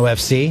 Toronto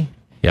FC.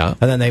 Yeah.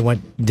 And then they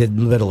did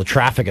a little of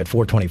traffic at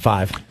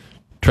 4:25.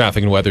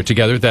 Traffic and weather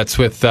together. That's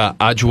with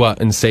Adjoa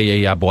and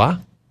Seye Yabois.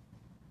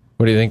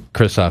 What do you think,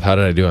 Christoph? How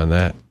did I do on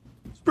that?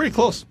 It's pretty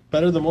close.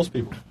 Better than most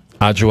people.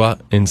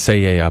 Adjoa and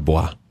Seye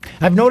Yabois.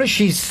 I've noticed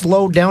she's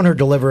slowed down her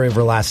delivery of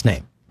her last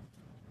name.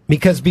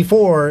 Because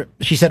before,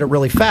 she said it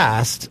really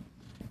fast,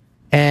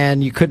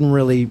 and you couldn't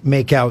really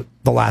make out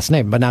the last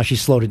name. But now she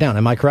slowed it down.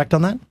 Am I correct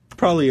on that?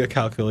 Probably a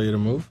calculated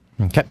move.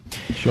 Okay.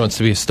 She wants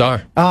to be a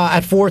star.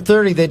 At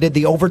 4:30, they did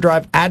the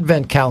Overdrive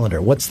Advent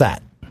Calendar. What's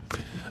that?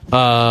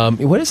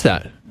 What is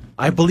that?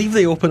 I believe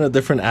they open a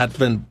different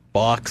Advent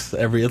box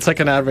it's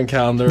like an Advent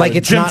calendar. Like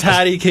it's Jim not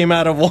Taddy came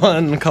out of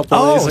one a couple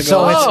of days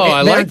ago. So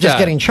I they're like just that.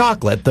 getting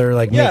chocolate. They're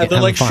like they're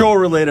like fun.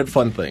 show-related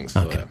fun things.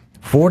 Okay.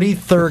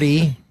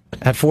 40:30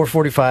 at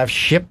 4:45.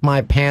 Ship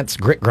My Pants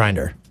Grit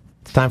Grinder.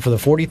 It's time for the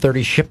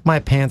 40:30 Ship My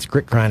Pants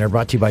Grit Grinder,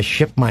 brought to you by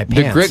Ship My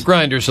Pants. The grit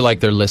grinders are like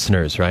their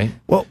listeners, right?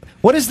 Well,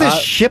 what is this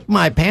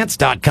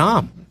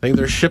shipmypants.com? I think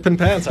they're shipping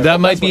pants.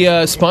 That might be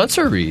a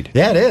sponsor read.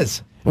 Yeah, it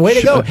is. Way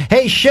to go.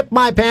 Hey,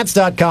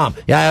 shipmypants.com.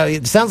 Yeah,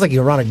 it sounds like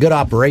you run a good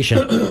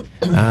operation.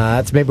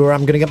 That's maybe where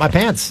I'm going to get my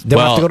pants. Don't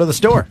have to go to the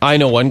store. I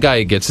know one guy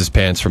who gets his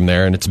pants from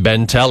there, and it's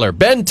Ben Teller.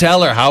 Ben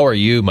Teller, how are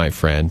you, my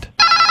friend?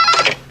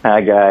 Hi,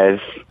 guys.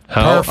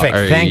 Perfect.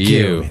 Thank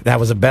you. That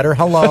was a better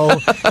hello.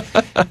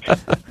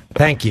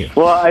 Thank you.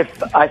 Well,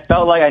 I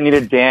felt like I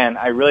needed Dan.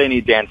 I really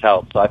need Dan's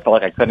help, so I felt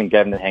like I couldn't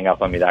get him to hang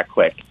up on me that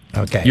quick.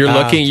 Okay.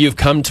 You've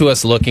come to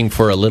us looking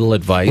for a little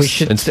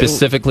advice, and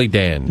specifically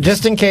Dan.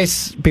 Just in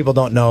case people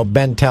don't know,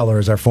 Ben Teller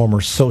is our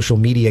former social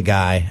media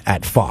guy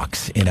at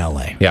Fox in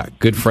LA. Yeah,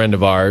 good friend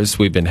of ours.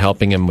 We've been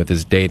helping him with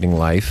his dating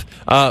life.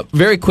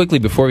 Very quickly,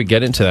 before we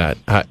get into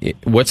that,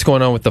 what's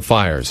going on with the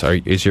fires?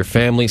 Is your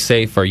family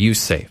safe? Are you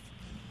safe?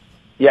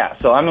 Yeah,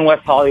 so I'm in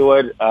West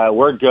Hollywood.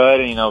 We're good,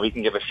 and we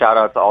can give a shout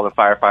out to all the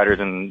firefighters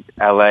in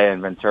LA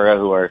and Ventura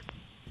who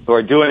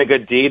are doing a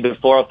good deed. The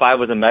 405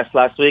 was a mess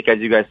last week, as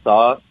you guys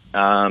saw.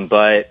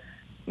 But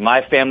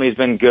my family's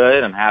been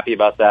good. I'm happy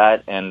about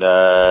that, and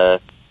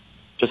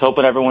just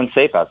hoping everyone's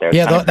safe out there.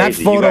 Yeah, that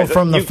photo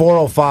from the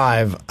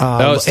 405,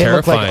 that was it terrifying.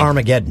 looked like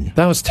Armageddon.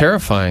 That was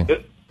terrifying.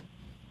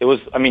 It was.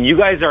 I mean, you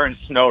guys are in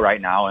snow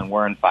right now, and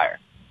we're in fire.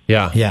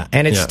 Yeah,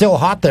 and it's still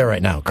hot there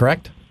right now,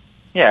 correct?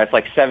 Yeah, it's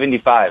like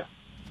 75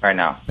 right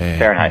now,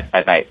 Fahrenheit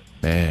at night.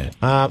 Man.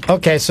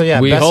 Okay, so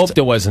yeah, we hoped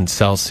it wasn't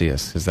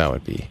Celsius, because that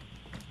would be.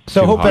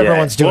 So hope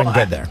everyone's doing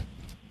good there.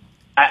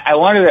 I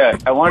wanted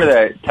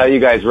to tell you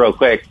guys real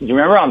quick. Do you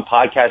remember on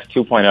podcast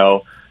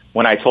 2.0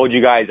 when I told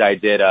you guys I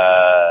did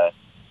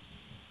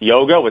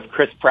yoga with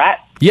Chris Pratt?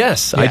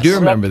 Yes, I do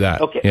remember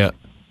that. Okay. Yeah.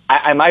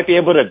 I might be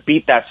able to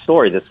beat that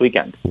story this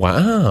weekend.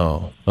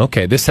 Wow.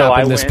 Okay, this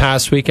happened this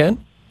past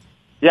weekend?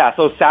 Yeah,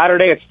 so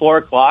Saturday it's 4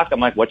 o'clock. I'm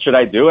like, what should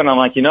I do? And I'm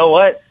like, you know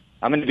what?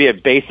 I'm going to be a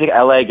basic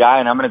LA guy,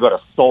 and I'm going to go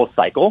to Soul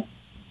Cycle.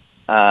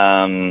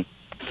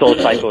 Soul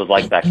Cycle is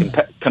like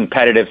that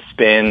competitive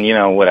spin,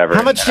 whatever.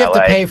 How much do you have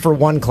to pay for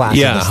one class?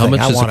 Yeah, how much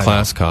does a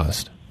class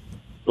cost?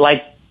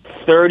 Like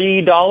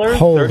 $30.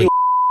 Holy.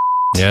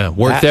 Yeah,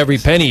 worth every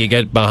penny. You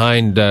get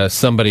behind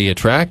somebody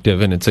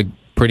attractive, and it's a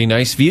pretty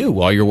nice view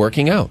while you're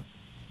working out.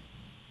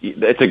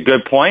 It's a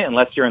good point,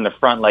 unless you're in the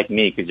front like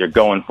me, because you're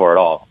going for it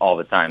all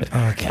the time.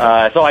 Okay.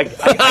 So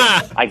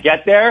I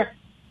get there,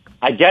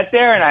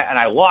 and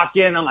I walk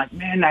in. I'm like,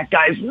 man, that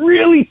guy's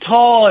really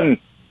tall, and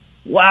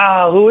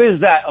wow, who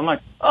is that? I'm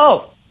like,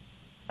 oh,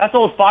 that's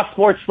old Fox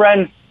Sports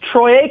friend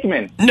Troy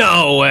Aikman.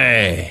 No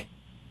way.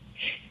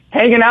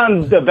 Hanging out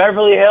in the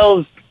Beverly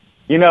Hills,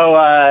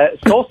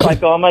 Soul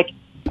Cycle. I'm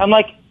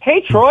like,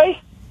 hey Troy,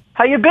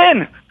 how you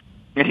been?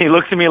 And he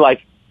looks at me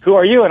like, who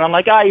are you? And I'm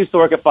like, I used to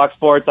work at Fox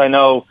Sports. I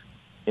know,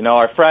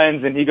 our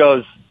friends. And he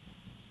goes,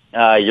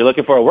 you're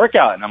looking for a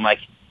workout? And I'm like,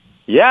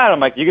 yeah. And I'm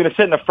like, you're going to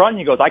sit in the front? And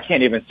he goes, I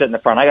can't even sit in the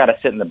front. I got to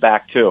sit in the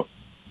back too.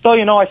 So,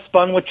 I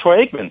spun with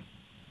Troy Aikman.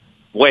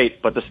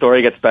 Wait, but the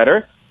story gets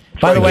better.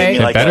 By the way,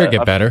 it better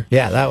get better.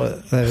 Yeah, that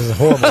was a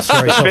horrible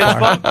story so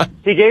far.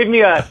 He gave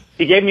me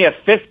a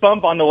fist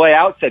bump on the way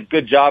out. Said,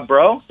 "Good job,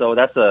 bro." So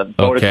that's a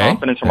vote of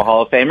confidence from a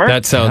Hall of Famer.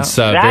 That sounds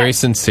very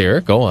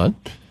sincere. Go on.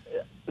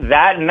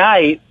 That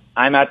night,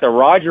 I'm at the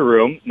Roger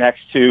Room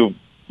next to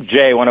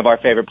Jay, one of our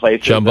favorite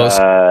places. Jumbo's.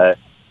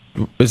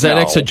 Is that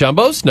next to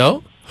Jumbo's?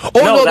 No. Oh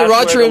no, the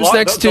Roger Room's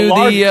next to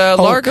the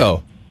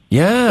Largo.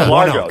 Yeah, the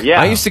Largo.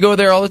 Yeah, I used to go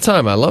there all the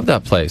time. I love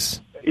that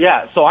place.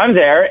 Yeah, so I'm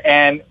there,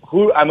 and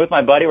I'm with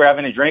my buddy. We're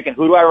having a drink, and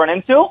who do I run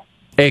into?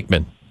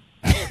 Aikman.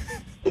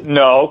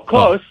 No,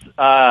 close.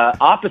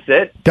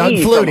 Opposite. Doug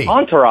Flutie. From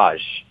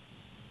Entourage.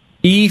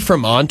 E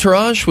from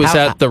Entourage? Was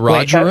that the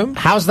Roger Room?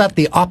 How's that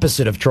the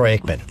opposite of Troy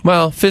Aikman?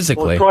 Well,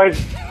 physically. Well,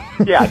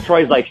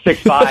 Troy's like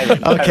 6'5",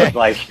 and Kevin's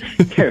like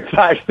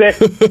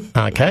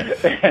 5'6".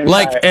 Okay. And,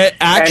 like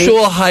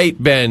actual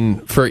height,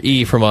 Ben, for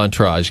E from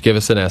Entourage. Give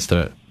us an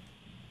estimate.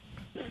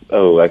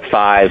 Oh, like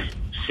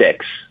 5'6".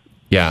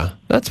 Yeah,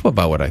 that's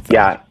about what I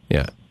thought.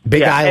 Yeah.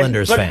 Big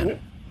Islanders fan.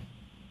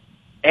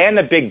 And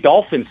a big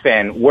Dolphins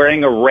fan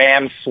wearing a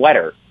Rams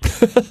sweater.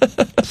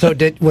 So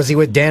was he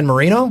with Dan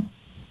Marino?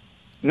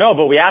 No,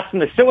 but we asked him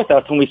to sit with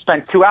us, and we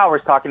spent 2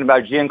 hours talking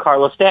about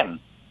Giancarlo Stanton.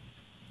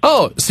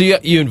 Oh, so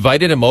you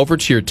invited him over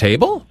to your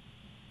table?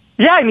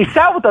 Yeah, and he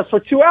sat with us for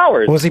 2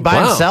 hours. Was he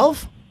by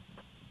himself?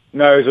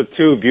 No, he was with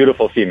two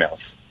beautiful females.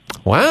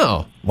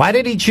 Wow. Why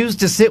did he choose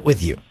to sit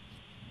with you?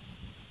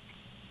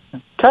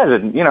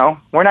 Because,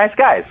 we're nice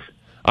guys.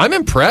 I'm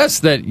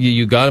impressed that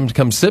you got him to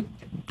come sit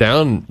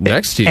down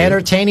next to you.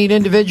 Entertaining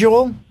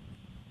individual?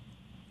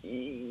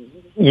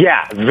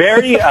 Yeah,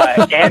 very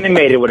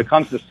animated when it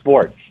comes to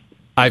sports.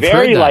 I've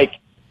heard that.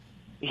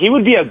 He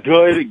would be a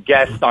good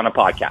guest on a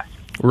podcast.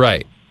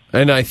 Right.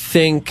 And I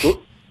think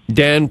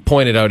Dan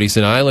pointed out he's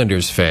an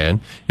Islanders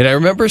fan. And I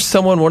remember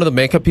one of the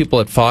makeup people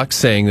at Fox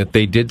saying that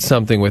they did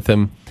something with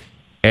him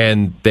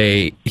and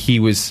he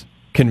was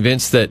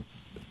convinced that,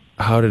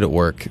 how did it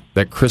work?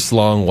 That Chris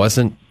Long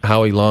wasn't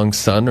Howie Long's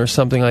son or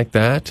something like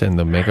that. And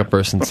the makeup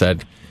person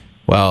said,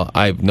 well,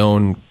 I've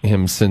known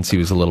him since he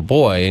was a little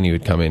boy and he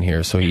would come in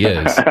here, so he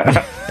is.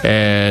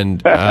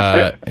 and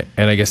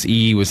I guess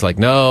E was like,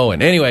 no.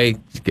 And anyway,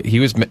 he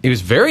was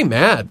very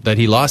mad that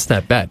he lost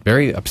that bet.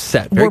 Very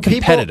upset. Very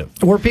competitive.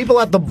 Were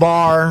people at the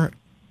bar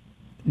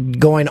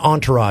going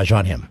Entourage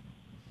on him?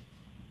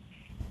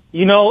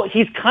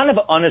 He's kind of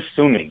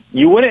unassuming.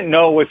 You wouldn't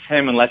know it's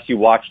him unless you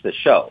watch the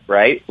show,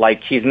 right?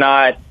 Like, he's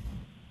not...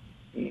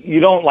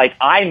 You don't,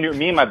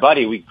 me and my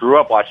buddy, we grew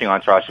up watching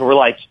Entourage, so we're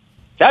like,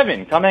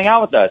 Kevin, come hang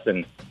out with us.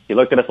 And he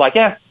looked at us like,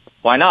 yeah,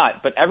 why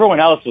not? But everyone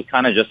else was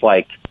kind of just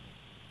like,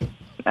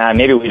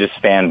 maybe we just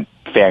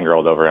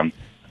fangirled over him.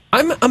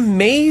 I'm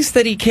amazed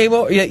that he came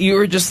over. You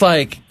were just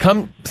like,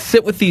 come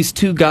sit with these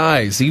two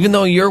guys, even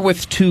though you're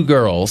with two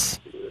girls.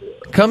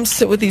 Come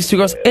sit with these two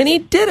girls. And he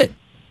did it.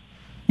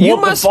 You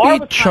must be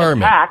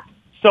charming.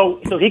 So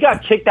he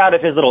got kicked out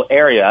of his little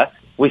area.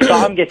 We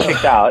saw him get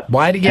kicked out.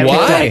 Why did he get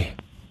kicked out?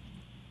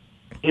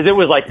 Because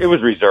it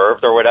was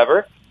reserved or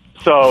whatever.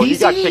 So he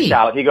got kicked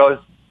out. He goes,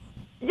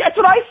 yeah, that's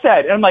what I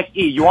said. And I'm like,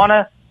 E,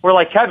 we're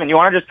like, Kevin, you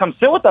want to just come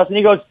sit with us? And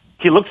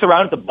he looks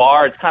around at the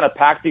bar. It's kind of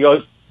packed. He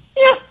goes,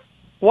 yeah,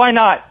 why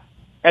not?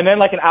 And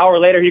then an hour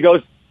later, he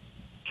goes,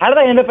 how did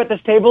I end up at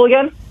this table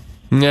again?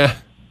 Yeah.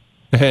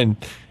 And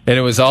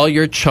it was all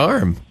your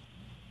charm.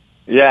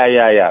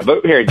 Yeah.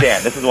 But here,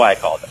 Dan, this is why I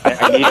called.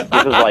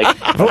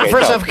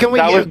 First off, can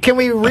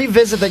we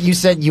revisit that you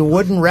said you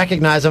wouldn't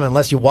recognize him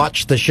unless you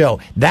watched the show?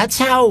 That's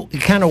how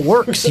it kind of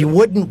works. You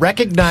wouldn't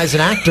recognize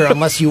an actor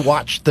unless you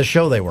watched the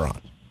show they were on.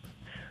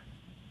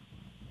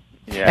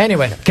 Yeah.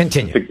 Anyway,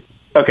 continue.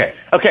 Okay.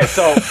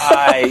 So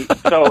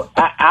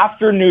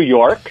after New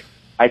York,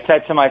 I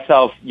said to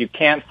myself, you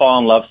can't fall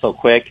in love so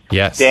quick.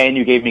 Yes. Dan,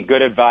 you gave me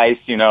good advice.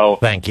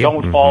 Thank you.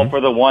 Don't fall for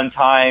the one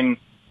time.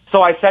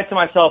 So I said to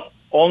myself,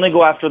 only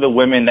go after the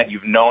women that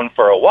you've known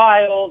for a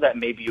while, that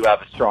maybe you have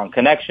a strong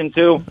connection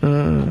to.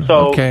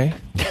 Okay.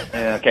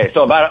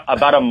 So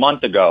about a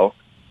month ago,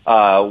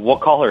 we'll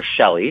call her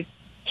Shelly.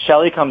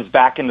 Shelly comes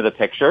back into the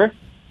picture.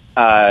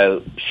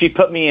 She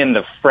put me in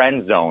the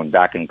friend zone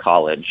back in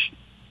college.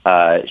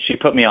 She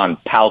put me on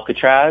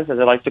Palcatraz, as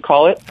I like to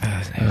call it.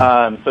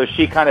 So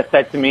she kind of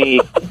said to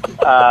me,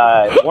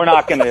 we're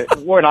not gonna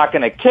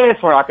kiss,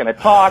 we're not gonna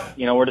talk,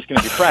 we're just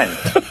gonna be friends.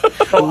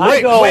 So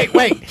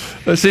wait.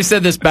 She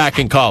said this back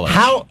in college.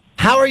 How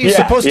are you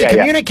supposed to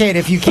communicate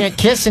if you can't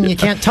kiss and you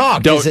can't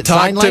talk? Don't Is it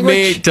talk sign to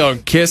language? me.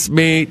 Don't kiss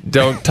me.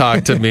 Don't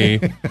talk to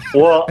me.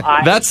 Well,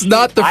 that's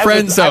not the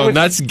friend zone.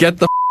 That's get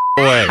the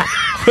away.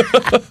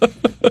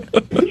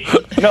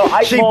 No,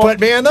 she put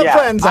me in the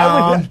friend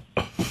zone.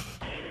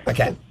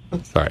 Okay.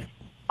 Sorry.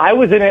 I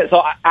was in it.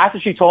 So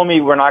after she told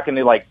me we're not going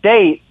to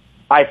date,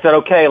 I said,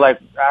 okay,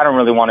 I don't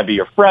really want to be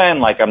your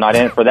friend. I'm not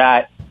in it for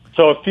that.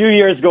 So a few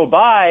years go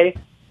by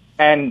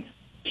and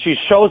she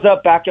shows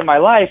up back in my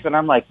life and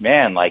I'm like,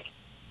 man,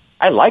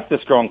 I like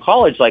this girl in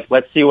college.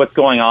 Let's see what's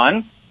going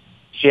on.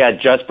 She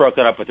had just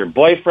broken up with her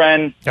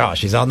boyfriend. Oh,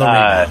 she's on the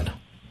rebound.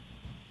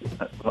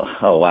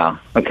 Oh, wow.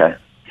 Okay.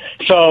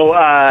 So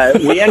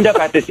we end up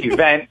at this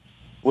event.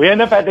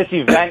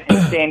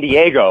 in San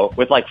Diego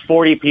with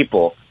 40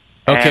 people.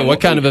 Okay, and what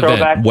kind of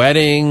event?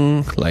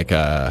 Wedding?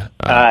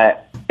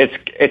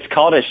 It's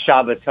called a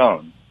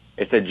Shabbaton.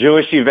 It's a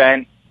Jewish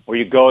event where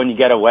you go and you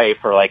get away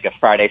for a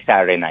Friday,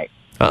 Saturday night.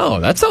 Oh,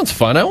 that sounds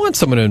fun. I want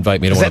someone to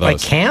invite me to one of those.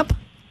 Is that camp?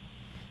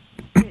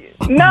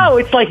 No,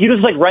 it's you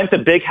just rent a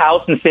big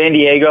house in San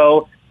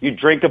Diego. You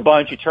drink a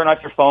bunch. You turn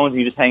off your phones. And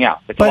you just hang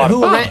out. It's but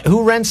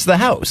who rents the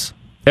house?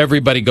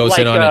 Everybody goes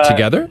in on it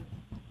together.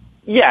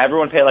 Yeah,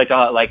 everyone paid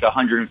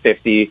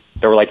 $150.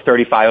 There were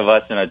 35 of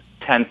us in a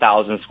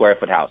 10,000 square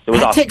foot house. It was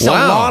that awesome. takes a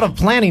lot of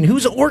planning.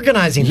 Who's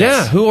organizing this?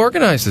 Yeah, who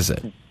organizes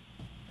it?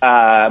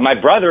 My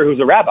brother, who's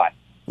a rabbi.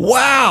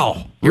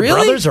 Wow. Your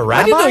really? brother's a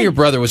rabbi? I didn't know your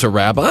brother was a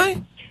rabbi.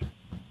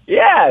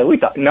 Yeah, we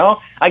thought, no,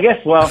 I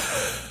guess, well,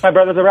 my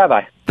brother's a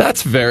rabbi.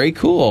 That's very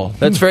cool.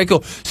 That's very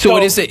cool. So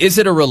what is it? Is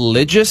it a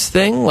religious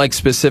thing, like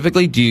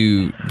specifically? Do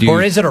you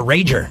or is it a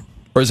rager?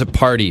 Or is it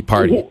party?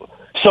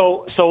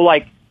 So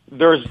like,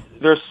 there's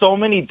so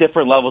many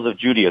different levels of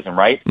Judaism,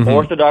 right? Mm-hmm.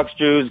 Orthodox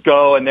Jews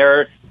go and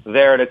they're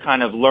there to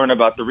kind of learn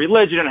about the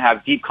religion and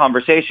have deep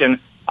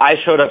conversation. I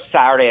showed up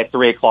Saturday at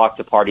 3:00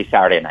 to party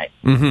Saturday night.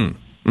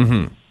 Mm-hmm.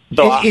 Mm-hmm.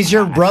 So is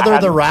your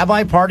brother the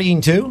rabbi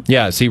partying too?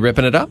 Yeah, is he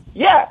ripping it up?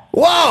 Yeah.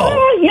 Whoa!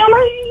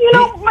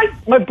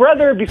 My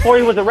brother, before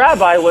he was a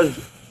rabbi, was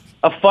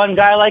a fun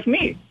guy like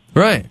me.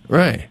 Right.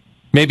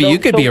 Maybe you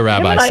could be a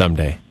rabbi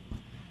someday.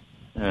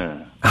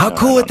 How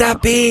cool would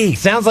that be?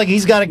 Sounds like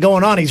he's got it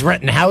going on. He's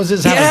renting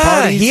houses, having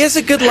parties. He has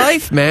a good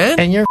life, man.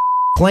 And you're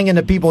clinging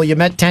to people you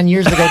met 10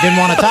 years ago didn't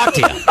want to talk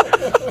to you.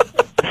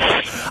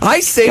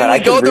 I say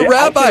we go the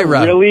rabbi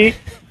route. Really?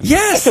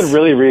 Yes. I could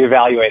really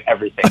reevaluate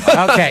everything.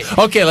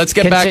 Okay, let's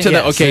get back to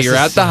the... Okay, you're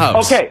at the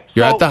house. Okay.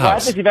 You're at the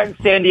house. We're at this event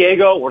in San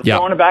Diego. We're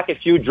throwing back a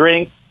few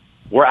drinks.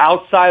 We're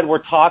outside.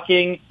 We're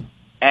talking.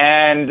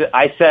 And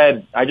I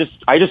said, I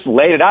just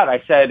laid it out.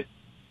 I said,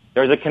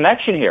 there's a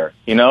connection here.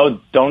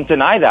 Don't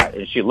deny that.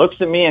 And she looks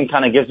at me and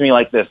kind of gives me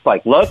like this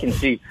look. And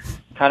she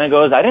kind of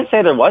goes, I didn't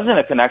say there wasn't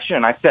a connection.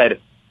 And I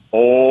said,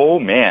 oh,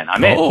 man,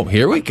 I'm in. Oh,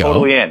 here we go.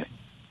 Totally in.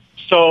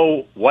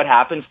 So what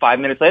happens 5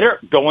 minutes later?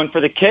 Going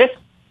for the kiss.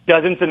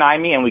 Doesn't deny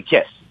me, and we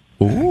kiss.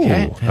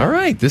 Ooh, all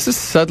right. This is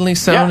suddenly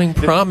sounding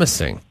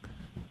promising.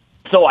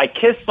 So I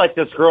kissed like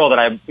this girl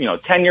that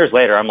 10 years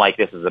later, I'm like,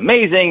 this is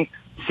amazing.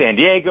 San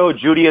Diego,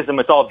 Judaism,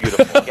 it's all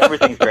beautiful.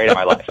 Everything's great in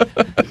my life.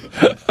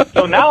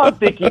 So now I'm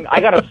thinking, I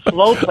got to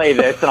slow play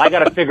this, and I got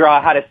to figure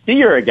out how to see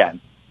her again.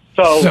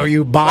 So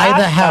you buy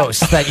the house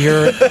that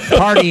you're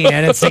partying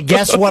in and say,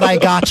 guess what I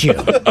got you?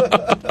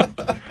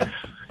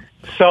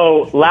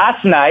 So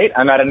last night,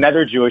 I'm at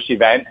another Jewish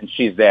event, and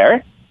she's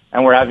there.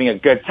 And we're having a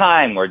good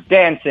time. We're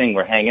dancing.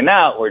 We're hanging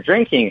out. We're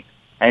drinking.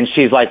 And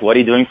she's like, what are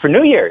you doing for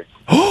New Year's?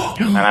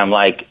 and I'm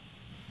like,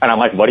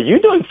 what are you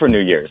doing for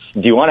New Year's?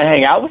 Do you want to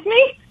hang out with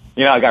me?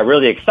 I got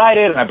really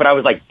excited. But I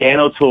was like, Dan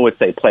O'Toole would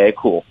say, play it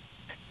cool.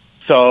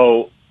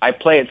 So I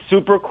play it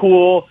super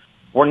cool.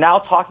 We're now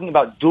talking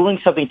about doing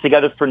something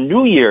together for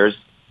New Year's.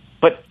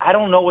 But I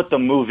don't know what the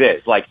move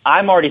is. Like,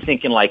 I'm already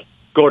thinking, like,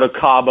 go to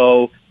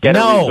Cabo, get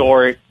a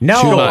resort,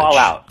 go all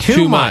out.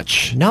 Too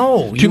much.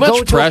 No. Too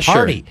much pressure.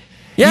 Party.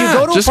 Yeah, you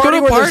go to just a party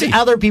go to a where party. there's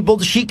other people.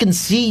 She can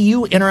see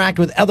you interact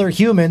with other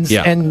humans,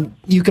 and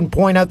you can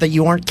point out that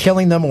you aren't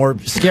killing them or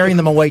scaring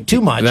them away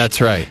too much.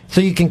 That's right. So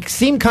you can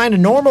seem kind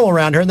of normal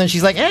around her, and then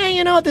she's like, hey,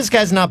 you know what? This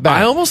guy's not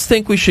bad. I almost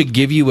think we should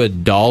give you a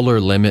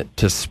dollar limit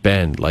to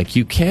spend. Like,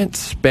 you can't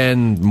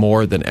spend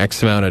more than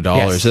X amount of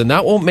dollars, and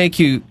that won't make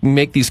you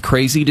make these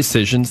crazy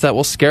decisions that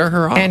will scare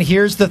her off. And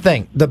here's the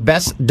thing.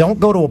 Don't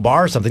go to a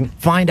bar or something.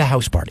 Find a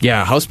house party.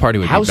 Yeah, a house party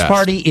would be best. House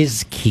party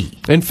is key.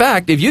 In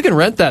fact, if you can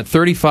rent that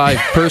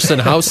 35-person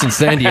house in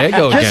San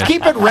Diego again. Just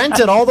keep it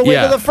rented all the way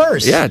to the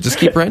first. Yeah, just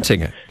keep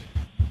renting it.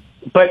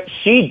 But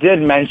she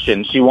did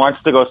mention she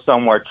wants to go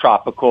somewhere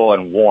tropical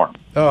and warm.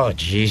 Oh,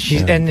 geez.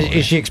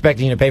 Is she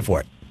expecting you to pay for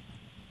it?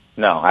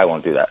 No, I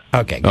won't do that.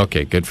 Okay. Good.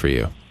 Okay, good for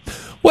you.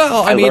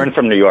 Well, I learned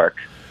from New York.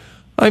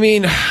 I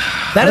mean,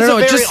 that I don't is know.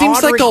 a It just very seems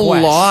odd like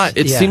request. a lot.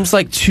 It seems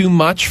like too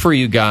much for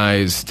you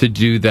guys to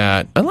do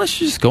that.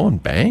 Unless you just go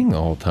and bang the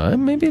whole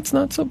time. Maybe it's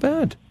not so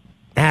bad.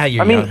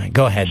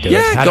 Go ahead, do it.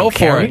 Yeah, go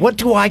for it. What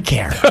do I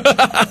care?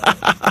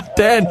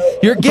 Dan,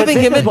 you're giving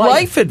him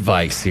life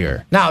advice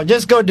here. No,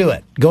 just go do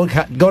it. Go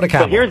to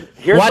Cabo. Here's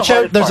Watch the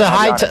out. There's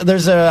part,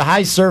 there's a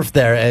high surf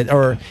there,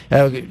 or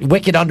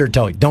wicked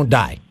undertow. Don't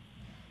die.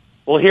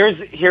 Well, here's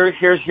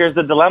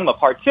the dilemma.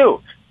 Part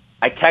 2.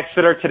 I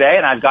texted her today,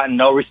 and I've gotten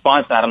no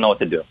response, and I don't know what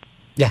to do.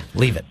 Yeah,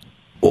 leave it.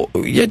 Well,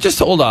 yeah, just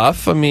hold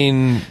off. I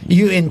mean,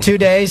 you in 2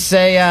 days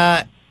say,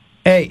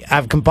 hey,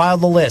 I've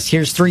compiled the list.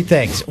 Here's 3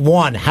 things.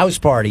 1, house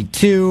party.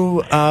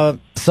 2,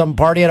 some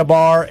party at a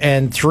bar.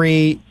 And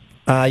 3,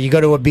 you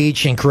go to a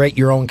beach and create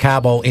your own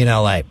Cabo in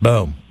L.A.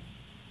 Boom.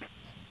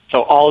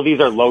 So all of these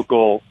are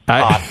local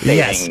cost-saving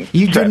Yes.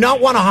 You do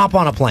not want to hop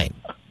on a plane.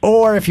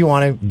 Or if you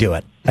want to do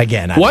it,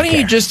 again, why don't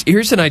you just,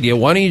 here's an idea.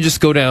 Why don't you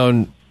just go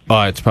down,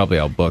 it's probably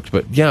all booked,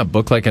 but yeah,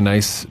 book like a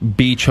nice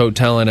beach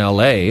hotel in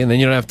L.A., and then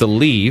you don't have to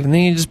leave, and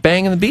then you just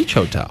bang in the beach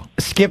hotel.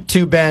 Skip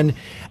to Ben.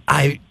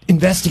 I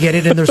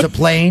investigated, and there's a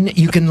plane.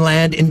 You can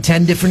land in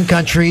 10 different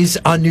countries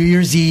on New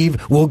Year's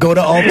Eve. We'll go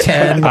to all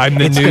 10. I'm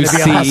the new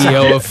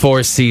CEO of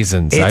Four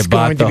Seasons. I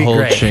bought the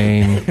whole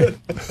chain.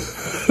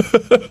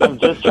 I'm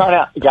just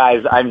trying to,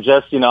 guys, I'm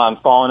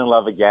falling in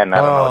love again. I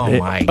don't know.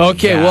 My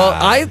Okay, God. well,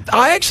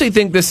 I actually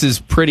think this is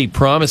pretty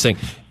promising.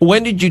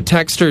 When did you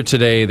text her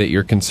today that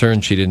you're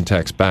concerned she didn't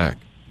text back?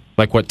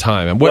 Like what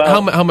time? And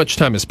how much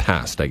time has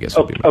passed, I guess.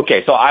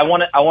 Okay, so I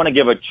want to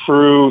give a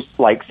true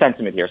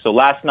sentiment here. So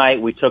last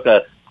night we took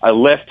a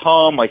lift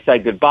home. I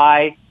said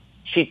goodbye.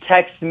 She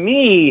texts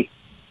me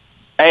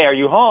hey, are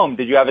you home?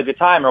 Did you have a good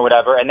time or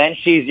whatever? And then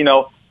she's,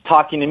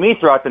 talking to me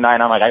throughout the night.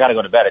 And I'm like, I got to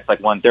go to bed. It's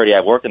like 1:30. I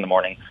have work in the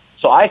morning.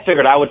 So I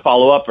figured I would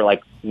follow up for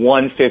like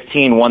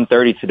 1:15,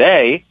 1:30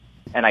 today.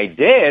 And I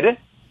did.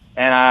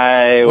 And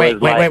I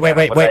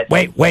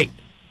Wait.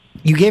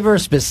 You gave her a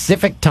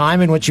specific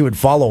time in which you would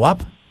follow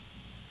up?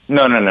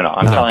 No.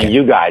 I'm telling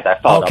you guys. I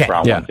followed up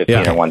around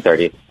 1:15 or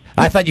 1:30.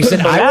 I thought you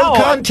said, I will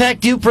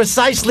contact you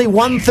precisely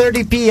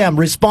 1:30 p.m.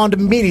 Respond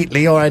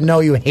immediately or I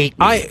know you hate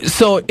me.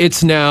 So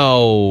it's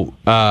now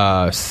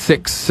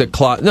 6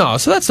 o'clock. No,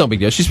 so that's no big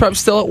deal. She's probably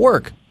still at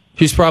work.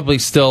 She's probably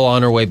still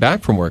on her way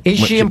back from work. Is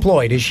she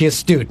employed? Is she a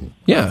student?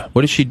 Yeah.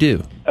 What does she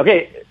do?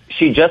 Okay.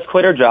 She just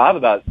quit her job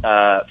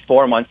about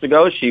 4 months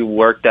ago. She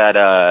worked at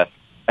a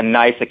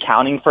nice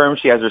accounting firm.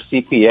 She has her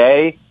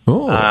CPA.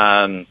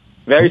 Oh.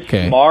 Very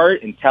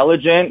smart,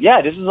 intelligent.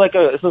 Yeah, this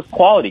is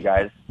quality,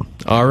 guys.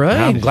 All right.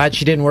 I'm glad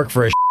she didn't work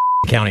for a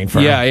accounting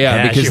firm.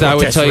 Yeah, because I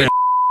would tell you.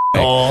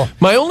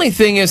 My only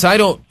thing is, I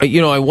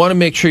want to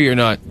make sure you're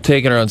not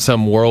taking her on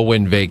some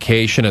whirlwind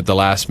vacation at the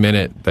last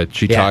minute that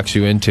she talks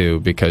you into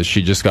because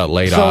she just got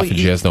laid off and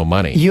she has no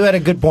money. You had a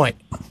good point.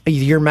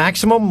 Your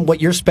maximum, what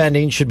you're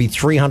spending, should be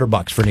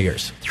 $300 for New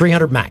Year's.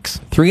 $300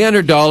 max.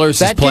 $300 is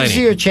plenty. That gives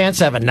you a chance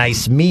to have a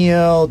nice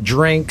meal,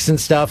 drinks and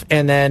stuff,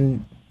 and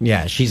then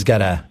she's got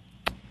to.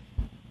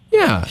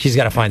 Yeah. She's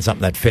got to find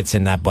something that fits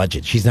in that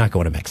budget. She's not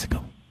going to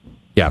Mexico.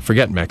 Yeah,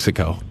 forget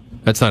Mexico.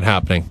 That's not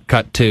happening.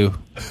 Cut to.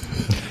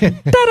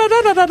 Next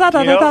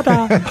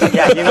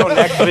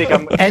week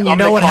I'm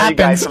what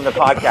happens from the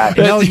podcast.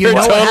 You're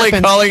totally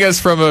calling us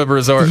from a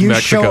resort in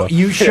Mexico.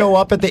 You show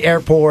up at the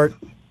airport.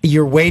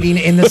 You're waiting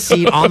in the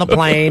seat on the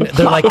plane.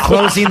 They're like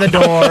closing the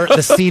door.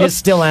 The seat is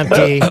still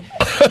empty.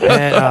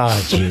 And,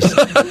 jeez.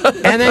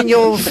 And then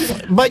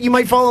but you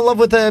might fall in love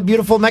with a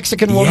beautiful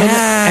Mexican woman.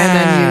 Yeah. And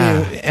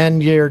then you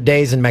end your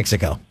days in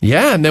Mexico.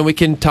 Yeah, and then we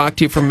can talk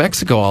to you from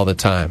Mexico all the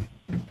time.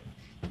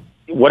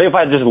 What if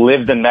I just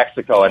lived in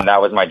Mexico and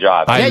that was my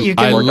job? You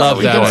can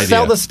love that idea.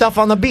 Sell the stuff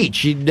on the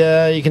beach. You can do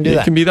that. You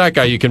can be that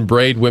guy. You can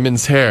braid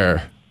women's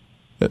hair.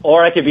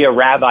 Or I could be a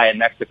rabbi in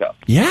Mexico.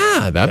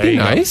 Yeah, that'd be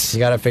nice. You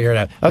got to figure it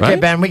out. Okay,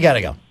 Ben, we got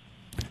to go.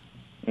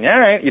 All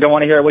right. You don't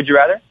want to hear a Would You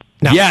Rather?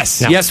 No.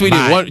 Yes, we do.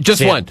 One.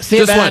 See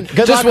you, Ben.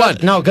 Good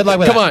luck. No, good luck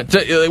with that.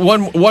 Come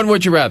on. One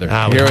Would You Rather.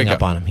 Here we go.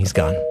 Up on him. He's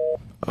gone.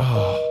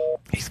 Oh,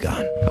 he's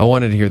gone. I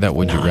wanted to hear that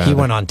Would You Rather. He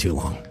went on too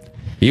long.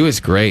 He was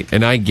great,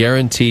 and I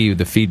guarantee you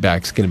the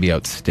feedback's going to be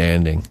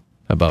outstanding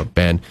about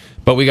Ben.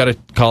 But we got to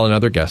call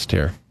another guest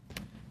here.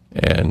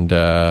 And,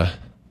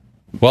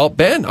 well,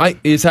 Ben,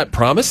 is that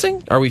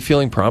promising? Are we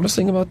feeling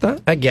promising about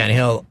that? Again,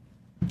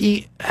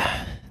 is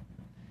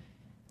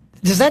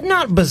that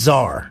not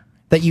bizarre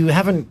that you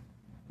haven't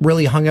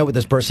really hung out with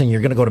this person?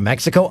 You're going to go to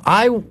Mexico?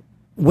 I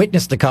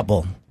witnessed a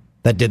couple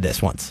that did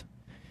this once.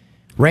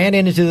 Ran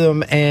into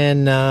them,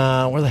 and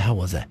where the hell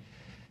was that?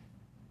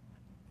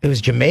 It was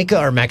Jamaica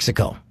or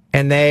Mexico.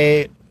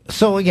 And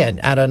so again,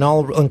 at an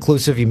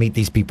all-inclusive, you meet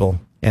these people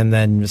and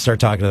then start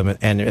talking to them.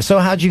 And so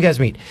how'd you guys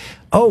meet?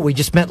 Oh, we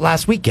just met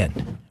last weekend.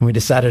 And we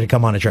decided to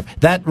come on a trip.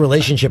 That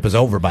relationship is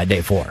over by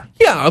day 4.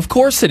 Yeah, of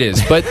course it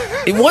is. But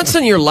once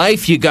in your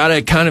life, you got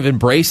to kind of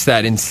embrace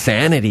that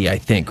insanity, I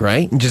think,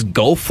 right? And just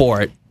go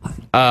for it.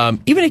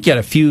 Even if you get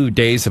a few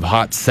days of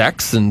hot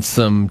sex and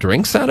some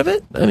drinks out of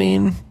it, I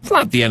mean, it's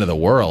not the end of the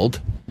world.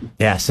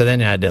 Yeah, so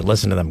then I had to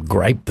listen to them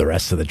gripe the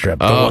rest of the trip.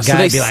 Oh, so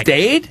they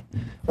stayed?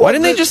 Why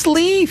didn't they just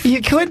leave?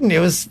 You couldn't.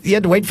 You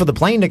had to wait for the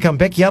plane to come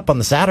pick you up on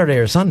the Saturday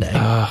or Sunday.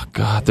 Oh,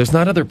 God. There's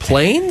not other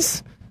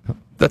planes?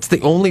 That's the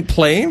only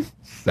plane?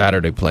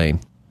 Saturday plane.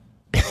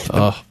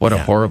 Oh, what a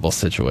horrible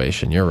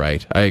situation. You're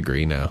right. I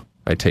agree now.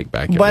 I take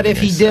back everything. But if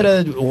he did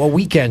a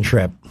weekend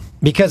trip,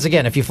 because,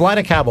 again, if you fly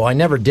to Cabo, I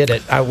never did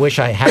it. I wish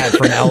I had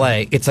from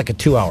L.A. It's like a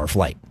 2-hour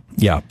flight.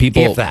 Yeah,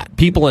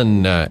 people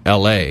in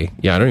L.A., I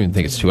don't even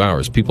think it's 2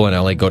 hours. People in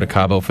L.A. go to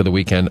Cabo for the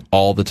weekend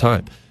all the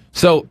time.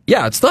 So,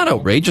 yeah, it's not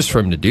outrageous for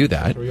him to do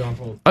that.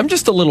 I'm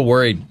just a little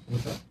worried.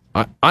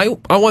 I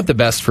want the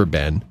best for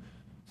Ben.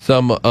 So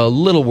I'm a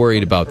little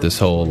worried about this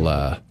whole,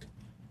 I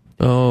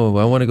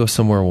want to go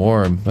somewhere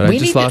warm, but I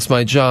just lost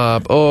my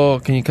job. Oh,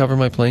 can you cover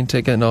my plane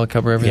ticket and I'll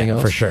cover everything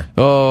else? For sure.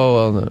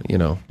 Oh,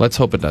 well, let's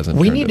hope it doesn't.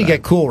 We need to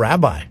get cool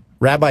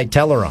Rabbi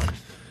Teller on.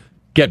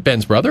 Get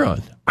Ben's brother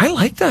on. I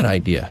like that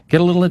idea.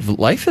 Get a little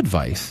life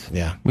advice.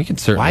 Yeah. We can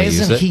certainly use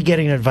it. Why isn't he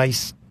getting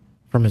advice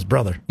from his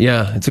brother?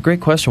 Yeah, it's a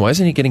great question. Why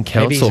isn't he getting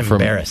counsel from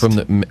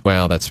the...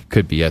 Well, that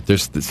could be it.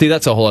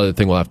 That's a whole other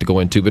thing we'll have to go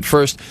into. But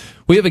first,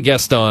 we have a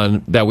guest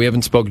on that we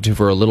haven't spoken to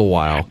for a little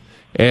while.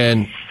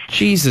 And,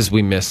 Jesus,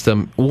 we missed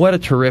him. What a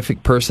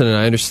terrific person. And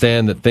I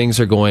understand that things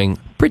are going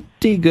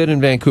pretty good in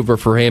Vancouver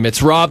for him.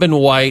 It's Robin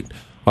White,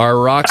 our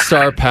rock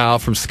star pal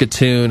from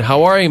Skatoon.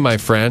 How are you, my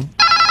friend?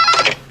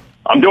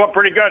 I'm doing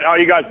pretty good. How are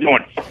you guys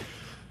doing?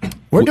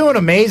 We're doing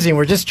amazing.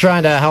 We're just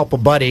trying to help a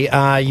buddy.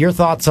 Your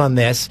thoughts on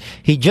this?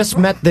 He just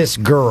met this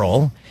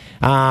girl.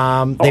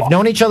 They've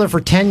known each other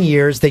for 10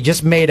 years. They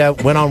just went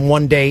on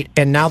one date,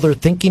 and now they're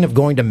thinking of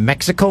going to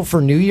Mexico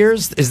for New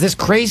Year's. Is this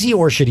crazy,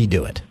 or should he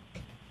do it?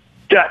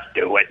 Just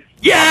do it.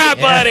 Yeah,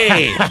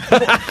 buddy.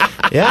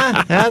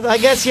 Yeah, I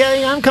guess,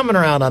 I'm coming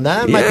around on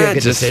that. That might be a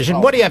good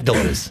decision. What do you have to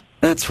lose?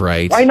 That's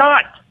right. Why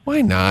not?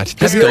 Why not?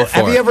 Just go for it.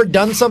 Have you ever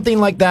done something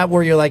like that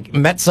where you're like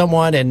met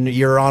someone and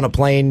you're on a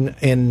plane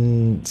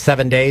in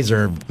 7 days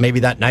or maybe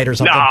that night or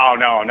something?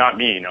 No, not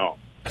me, no.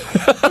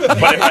 But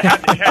if I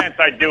had the chance,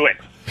 I'd do it.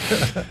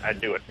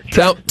 I'd do it for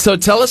sure. So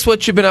tell us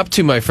what you've been up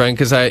to, my friend,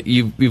 because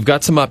you've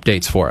got some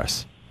updates for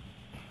us.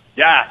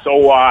 Yeah,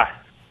 so I've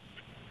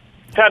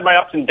had my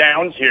ups and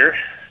downs here,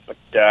 but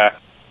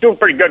doing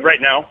pretty good right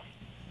now.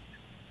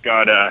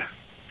 Got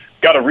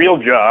a real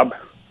job.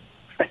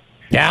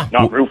 Yeah.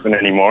 Not roofing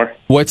anymore.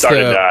 What's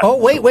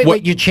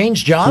wait, you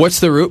changed jobs? What's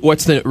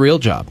the real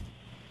job?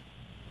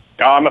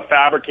 I'm a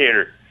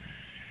fabricator.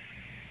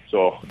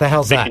 So what the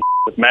hell's that?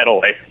 With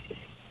metal, eh?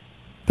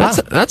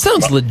 That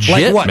sounds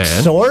legit, like what,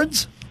 man.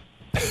 Swords?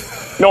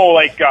 No,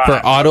 like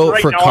for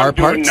car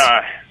parts,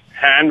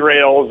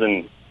 handrails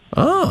and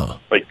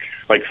like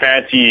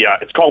fancy.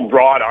 It's called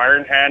broad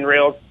iron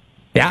handrails.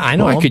 Yeah, I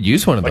know. I could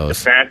use one of like those.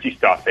 The fancy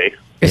stuff, eh?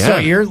 Yeah. So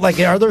you're like,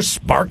 are there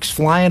sparks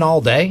flying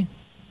all day?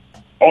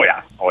 Oh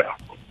yeah.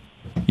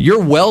 You're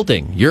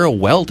welding. You're a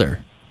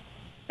welder.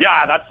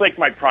 Yeah, that's like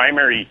my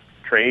primary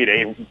trade,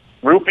 eh?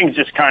 Roofing's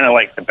just kind of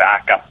like the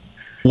backup.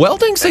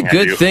 Welding's a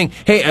good thing.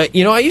 Hey,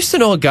 I used to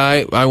know a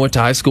guy I went to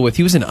high school with.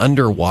 He was an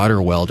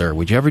underwater welder.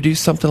 Would you ever do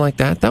something like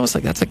that? That's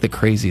like the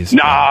craziest.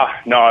 No,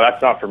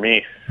 that's not for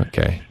me.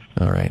 Okay,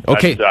 all right.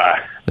 Okay,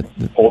 that's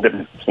whole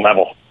different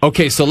level.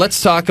 Okay, so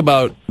let's talk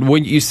about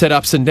when you said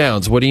ups and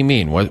downs. What do you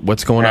mean?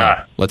 What's going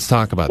on? Let's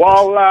talk about this.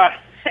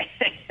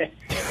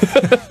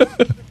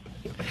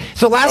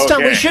 So last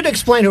time we should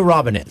explain who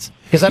Robin is,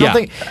 because I don't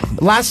think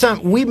last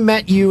time we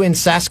met you in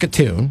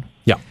Saskatoon.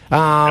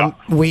 Yeah.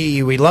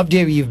 We loved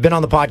you. You've been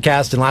on the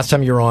podcast, and last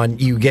time you were on,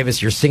 you gave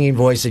us your singing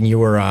voice, and you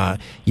were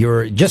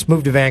just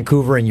moved to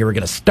Vancouver, and you were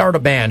going to start a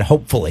band,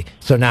 hopefully.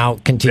 So now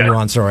continue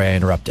on. Sorry, I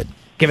interrupted.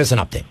 Give us an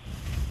update.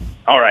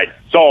 All right.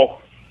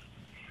 So,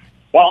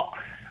 well,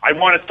 I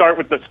want to start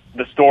with the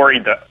story,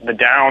 the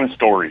down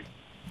story.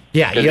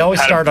 Yeah, you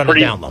always start on a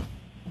down low.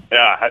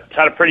 Yeah, it's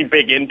had a pretty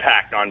big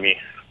impact on me.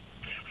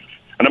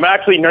 And I'm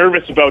actually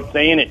nervous about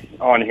saying it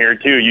on here,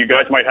 too. You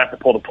guys might have to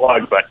pull the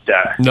plug, but...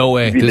 no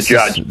way. Be the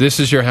judge. This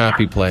is your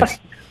happy place.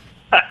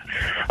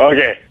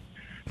 Okay.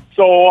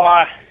 So,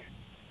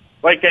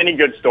 like any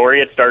good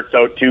story, it starts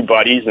out two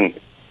buddies and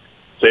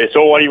say,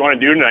 so what do you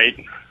want to do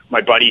tonight?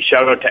 My buddy,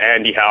 shout out to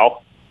Andy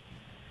Howe.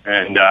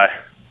 And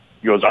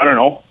he goes, I don't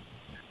know.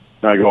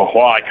 And I go,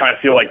 well, I kind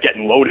of feel like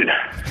getting loaded.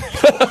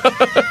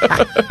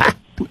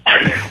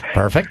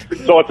 Perfect.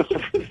 So it's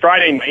a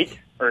Friday night,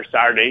 or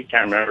Saturday,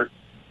 can't remember.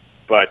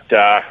 But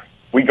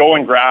we go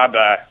and grab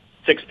a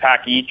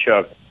 6-pack each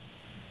of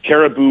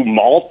Caribou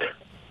Malt,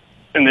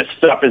 and this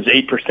stuff is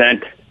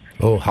 8%.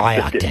 Oh, high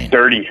octane.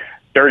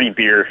 Dirty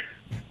beer.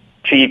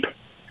 Cheap.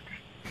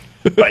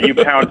 But you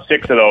pound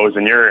 6 of those,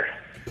 and you're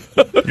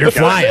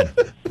flying.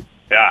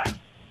 Yeah.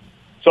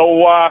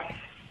 So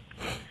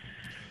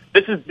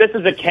this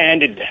is a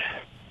candid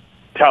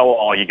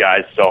tell-all, you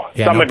guys. So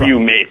some of you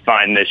may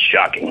find this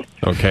shocking.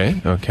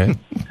 Okay.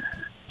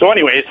 So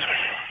anyways...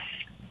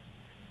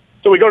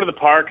 So we go to the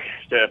park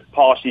to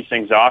polish these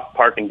things off,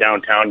 park in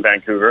downtown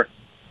Vancouver.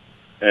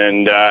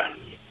 And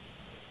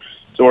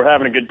so we're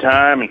having a good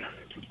time. And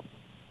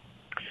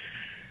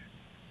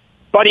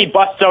Buddy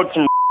busts out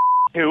some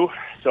too.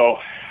 So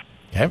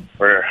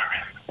we're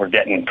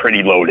getting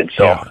pretty loaded.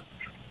 So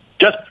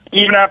just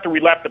even after we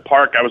left the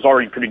park, I was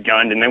already pretty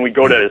gunned. And then we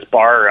go to this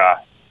bar.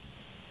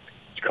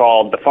 It's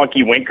called the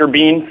Funky Winker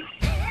Bean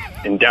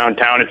in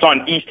downtown. It's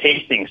on East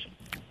Hastings.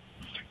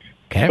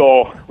 Okay.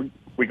 So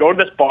we go to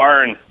this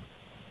bar and...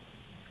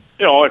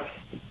 it's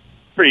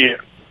pretty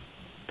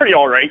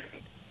all right.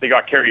 They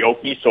got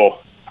karaoke, so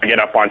I get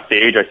up on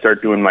stage. I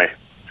start doing my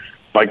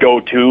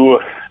go-to,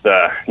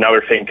 the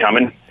Another Thing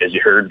Coming, as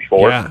you heard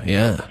before.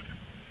 Yeah.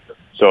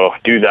 So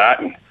do that.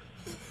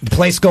 The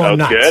place going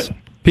nuts. Good.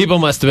 People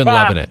must have been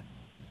loving it.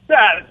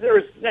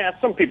 Yeah,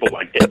 some people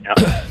liked it,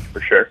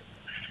 for sure.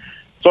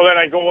 So then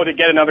I go to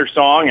get another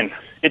song, and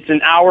it's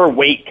an hour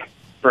wait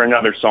for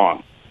another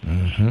song.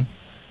 Mm-hmm.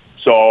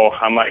 So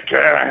I'm like...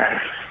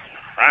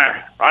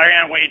 I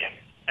can't wait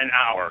an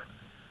hour.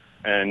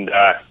 And,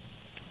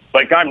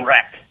 I'm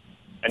wrecked,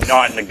 and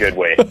not in a good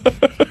way.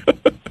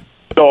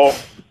 So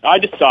I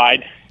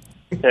decide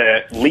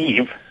to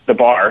leave the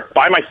bar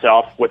by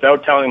myself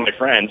without telling my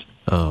friends.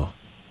 Oh.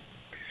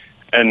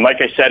 And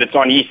like I said, it's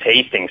on East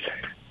Hastings.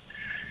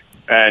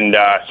 And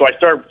so I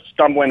start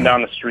stumbling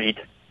down the street.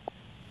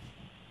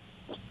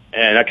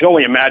 And I can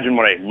only imagine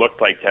what I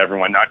looked like to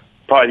everyone. I'm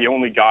probably the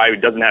only guy who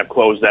doesn't have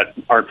clothes that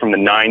aren't from the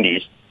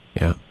 90s.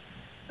 Yeah.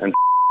 And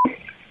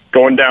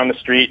going down the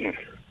street and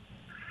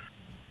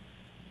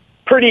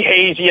pretty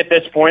hazy at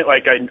this point.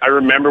 Like I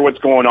remember what's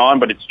going on,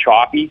 but it's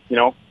choppy,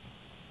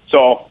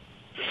 So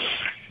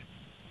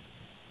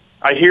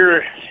I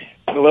hear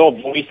a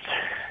little voice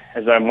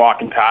as I'm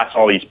walking past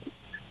all these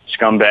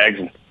scumbags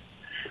and,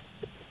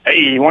 hey,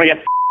 you want to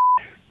get...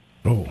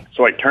 Oh.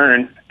 So I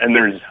turn and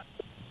there's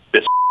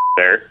this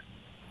there.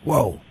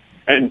 Whoa.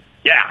 And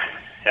Yeah.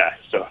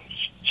 So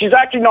she's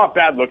actually not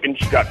bad looking.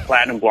 She's got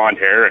platinum blonde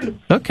hair. And,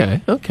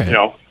 okay. You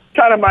know,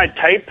 kind of my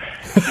type.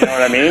 You know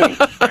what I mean?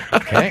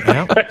 Okay,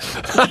 yeah.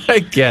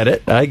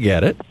 I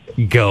get it.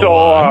 Go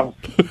on.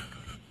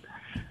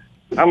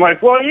 I'm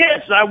like, well,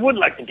 yes, I would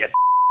like to get.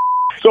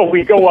 So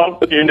we go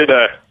out into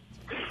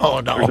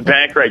there's a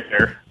bank right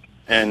there,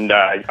 and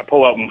I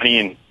pull out money,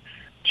 and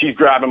she's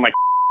grabbing my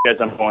as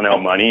I'm pulling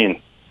out money,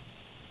 and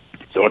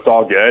so it's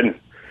all good.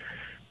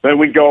 Then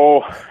we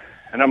go,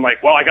 and I'm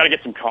like, well, I got to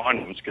get some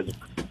condoms, because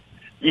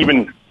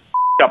even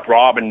up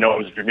Robin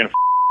knows if you're going to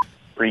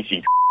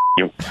pre-seed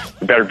you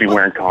better be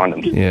wearing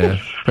condoms. Yeah,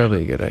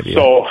 probably a good idea.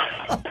 So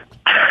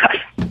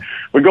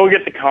we go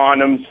get the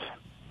condoms,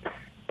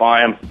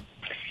 buy them.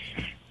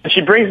 And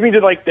she brings me to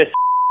like this,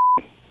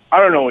 I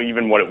don't know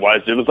even what it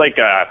was. It was like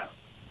I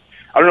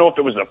don't know if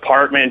it was an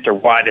apartment or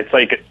what. It's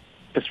like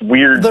this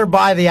weird. They're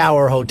by the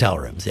hour hotel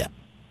rooms, yeah.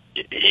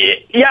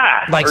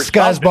 Yeah. Like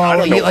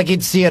Scuzzball, like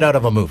you'd see it out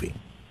of a movie.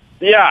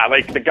 Yeah,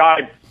 like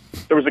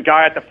there was a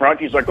guy at the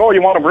front. He's like, oh,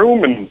 you want a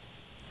room? And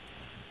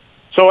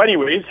so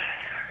anyways,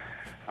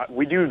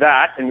 we do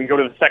that, and we go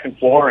to the second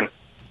floor, and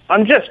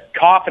I'm just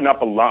coughing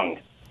up a lung.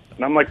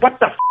 And I'm like, what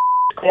the is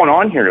going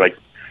on here? Like,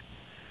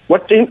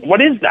 what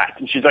is that?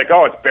 And she's like,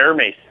 oh, it's bear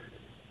mace.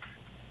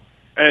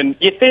 And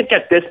you think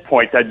at this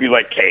point I'd be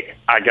like, okay,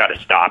 I got to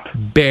stop.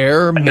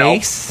 Bear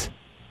mace?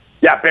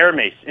 Yeah, bear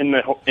mace in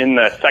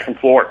the second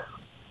floor.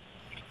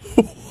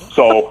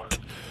 So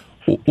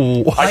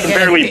I can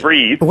barely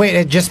breathe. Wait, it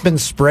had just been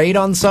sprayed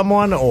on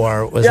someone,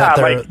 or was that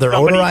their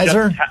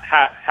odorizer? Just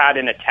had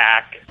an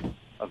attack.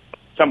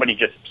 Somebody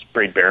just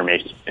sprayed bear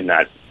mace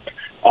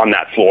on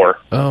that floor.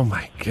 Oh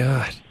my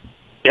god!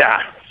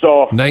 Yeah,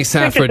 so nice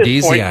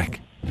aphrodisiac.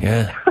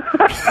 Yeah,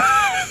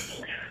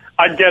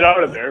 I'd get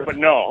out of there, but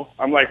no.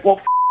 I'm like,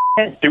 well,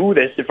 I can't do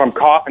this if I'm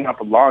coughing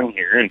up a lung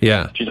here. And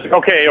she's like,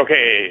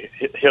 okay,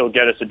 he'll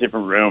get us a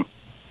different room.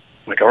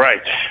 I'm like, all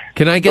right.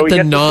 Can I get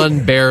the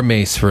non-bear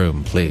mace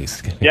room,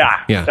 please?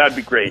 Yeah, that'd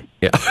be great.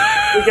 Yeah.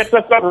 We get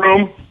us that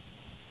room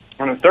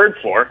on the third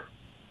floor.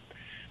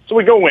 So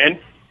we go in,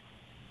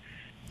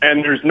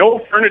 and there's no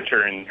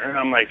furniture in there. And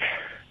I'm like,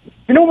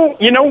 you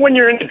know when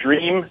you're in a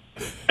dream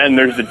and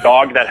there's a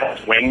dog that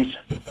has wings?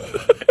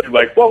 You're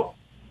like, well,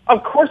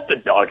 of course the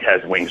dog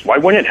has wings. Why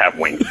wouldn't it have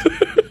wings?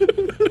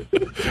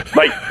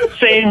 Like,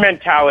 same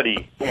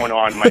mentality going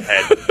on in my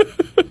head.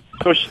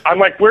 So I'm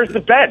like, where's the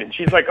bed? And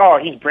she's like, oh,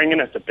 he's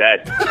bringing us a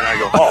bed. And I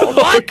go, oh,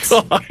 what?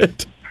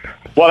 God.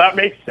 Well, that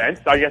makes sense.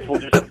 I guess we'll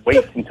just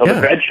wait until the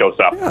bed shows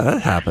up. Yeah,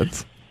 that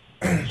happens.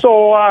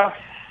 So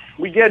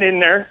we get in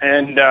there,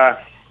 and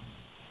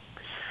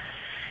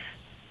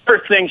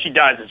first thing she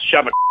does is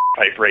shove a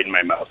pipe right in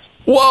my mouth.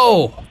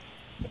 Whoa!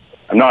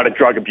 I'm not a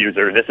drug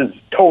abuser. This is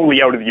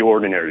totally out of the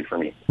ordinary for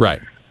me. Right.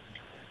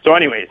 So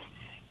anyways,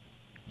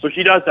 so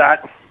she does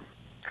that,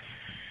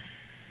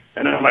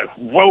 and I'm like,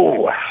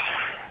 whoa,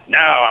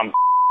 now I'm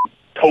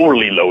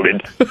totally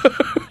loaded.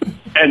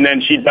 And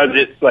then she does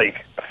it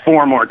like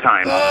 4 more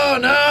times. Oh,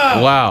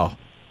 no! Wow.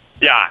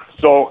 Yeah,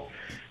 so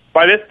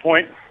by this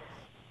point,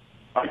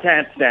 I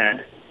can't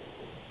stand.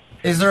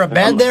 Is there a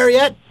bed there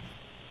yet?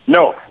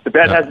 No, the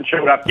bed hasn't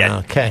showed up yet.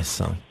 Okay,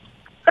 so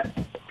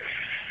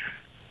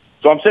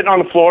I'm sitting on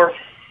the floor,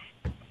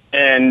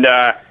 and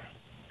I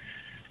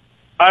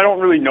don't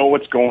really know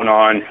what's going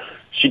on.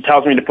 She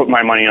tells me to put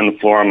my money on the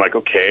floor. I'm like,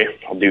 okay,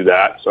 I'll do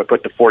that. So I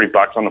put the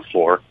 $40 on the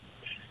floor,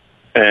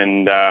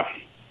 and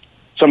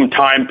some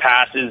time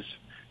passes.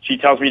 She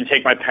tells me to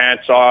take my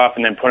pants off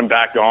and then put them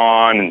back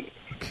on. And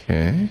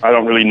okay. I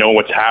don't really know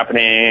what's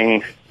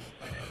happening.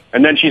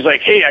 And then she's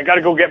like, hey, I got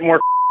to go get more.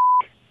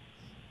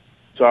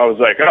 So I was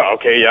like, oh,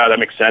 okay, yeah, that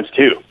makes sense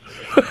too.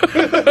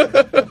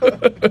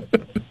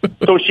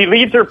 So she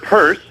leaves her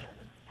purse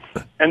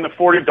and the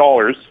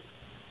 $40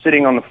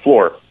 sitting on the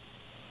floor.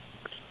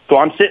 So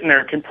I'm sitting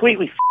there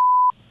completely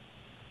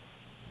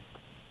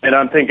and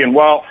I'm thinking,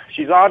 well,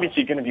 she's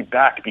obviously going to be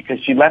back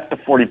because she left the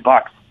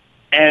 $40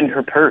 and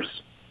her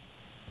purse.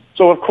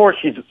 So of course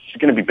she's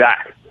going to be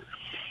back.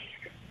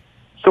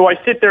 So I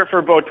sit there for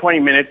about 20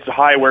 minutes, the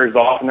high wears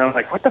off, and I'm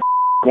like, what the is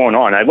going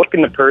on? I look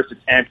in the purse,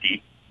 it's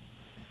empty.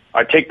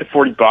 I take the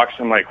 $40.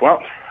 I'm like,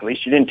 well, at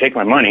least she didn't take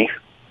my money.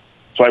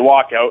 So I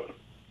walk out,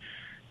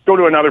 go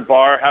to another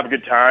bar, have a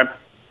good time,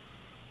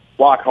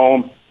 walk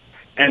home,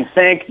 and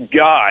thank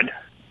God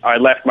I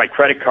left my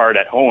credit card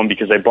at home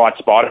because I bought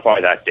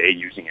Spotify that day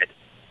using it.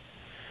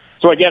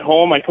 So I get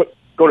home, I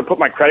go to put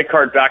my credit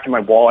card back in my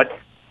wallet,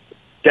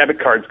 debit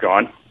card's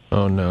gone.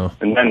 Oh, no.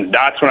 And then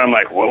that's when I'm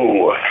like,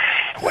 whoa,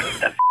 what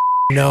the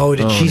No,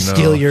 did she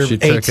steal your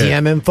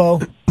ATM info?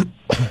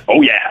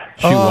 Oh, yeah.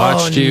 She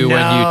watched you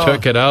when you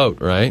took it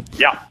out, right?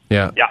 Yeah.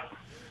 Yeah. Yeah.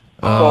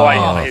 So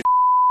I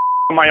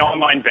my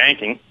online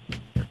banking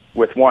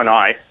with one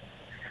eye,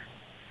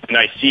 and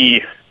I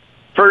see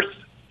first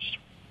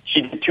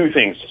she did 2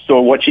 things. So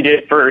what she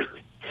did first,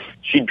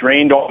 she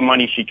drained all the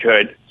money she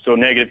could. So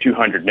 -200,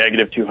 -200,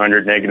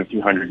 -200,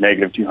 -200,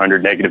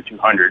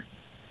 -200,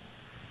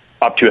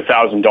 up to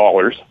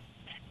 $1,000.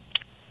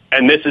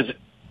 And this is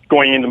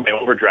going into my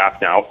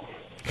overdraft now.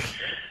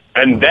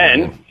 And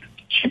then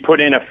she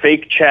put in a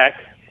fake check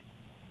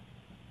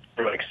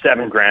for like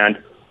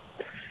 $7,000.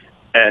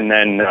 And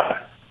then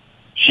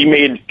she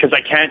made, because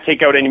I can't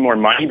take out any more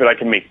money, but I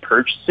can make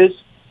purchases.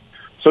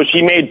 So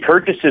she made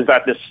purchases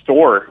at this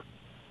store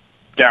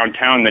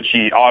downtown that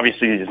she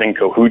obviously is in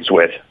cahoots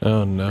with.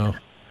 Oh, no.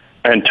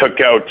 And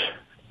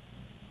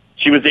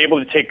she was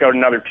able to take out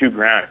another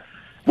 $2,000,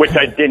 which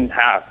I didn't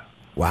have.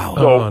 Wow.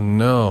 So, oh,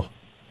 no.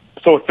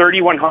 So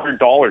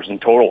 $3,100 in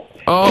total.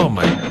 Oh,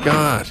 my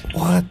God.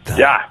 What the?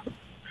 Yeah.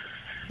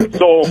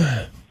 So,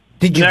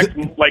 did you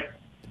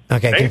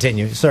Okay,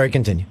 continue. Sorry,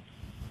 continue.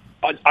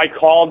 I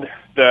called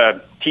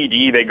the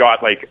TD. They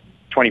got like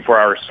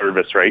 24-hour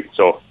service, right?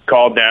 So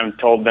called them,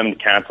 told them to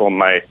cancel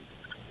my.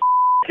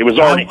 It was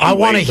already. I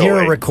want to hear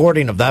a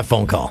recording of that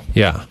phone call.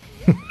 Yeah.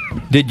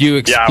 Did you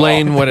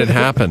explain what had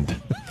happened?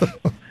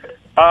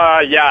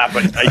 Yeah,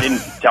 but I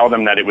didn't tell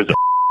them that it was.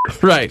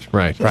 Right.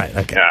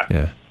 Okay.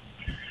 Yeah.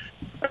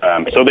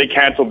 So they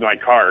canceled my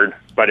card,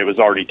 but it was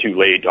already too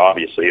late.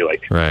 Obviously,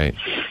 right.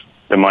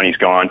 The money's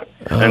gone,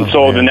 and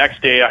so the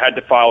next day I had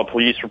to file a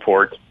police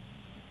report.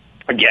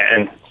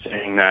 Again,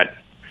 saying that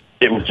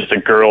it was just a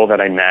girl that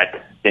I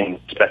met,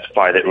 didn't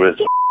specify that it was.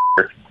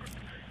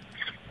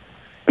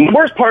 And the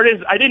worst part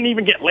is I didn't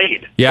even get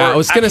laid. Yeah, I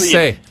was going to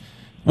say.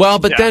 Well,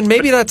 but then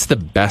maybe that's the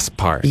best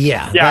part.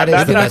 Yeah,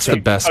 that's the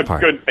best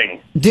part. Good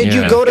thing. Did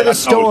you go to the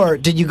store?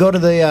 Did you go to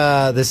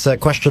the this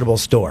questionable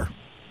store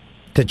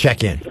to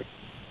check in?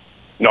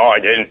 No, I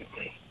didn't.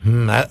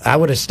 I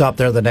would have stopped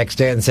there the next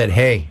day and said,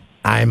 "Hey,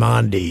 I'm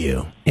on to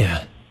you."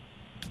 Yeah,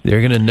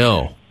 they're going to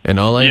know, and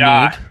all I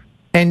need.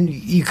 And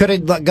you could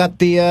have got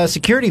the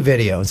security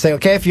video and say,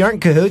 okay, if you aren't in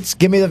cahoots,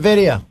 give me the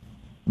video.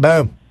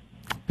 Boom.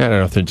 I don't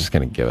know if they're just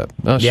going to give it.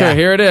 Oh, sure,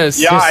 here it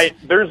is. Yeah,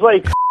 there's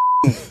like,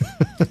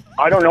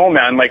 I don't know,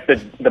 man. Like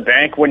the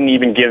bank wouldn't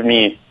even give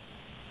me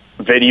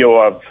video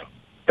of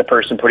the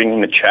person putting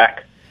in the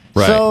check.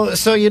 Right.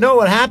 So you know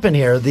what happened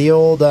here? The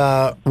old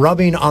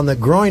rubbing on the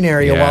groin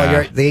area while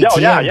you're at the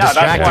ATM. Yeah.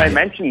 That's why I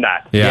mentioned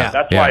that.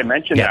 That's why I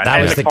mentioned that.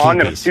 That was and the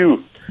condoms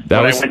too.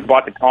 I went and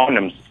bought the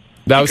condoms.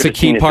 That was a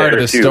key part of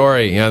the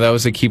story. Yeah, that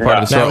was a key part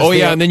of the story. Oh,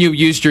 yeah, and then you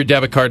used your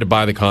debit card to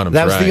buy the condoms.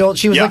 That was the old.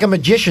 She was like a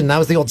magician. That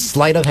was the old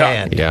sleight of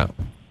hand. Yeah.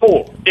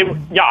 Oh,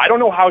 I don't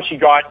know how she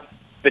got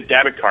the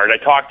debit card. I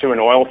talked to an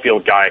oil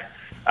field guy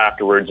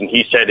afterwards, and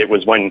he said it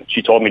was when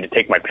she told me to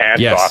take my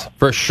pants off. Yes,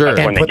 for sure.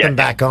 And put them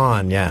back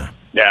on, yeah.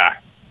 Yeah.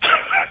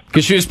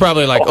 Because she was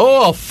probably like,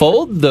 I'll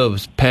fold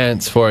those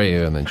pants for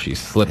you, and then she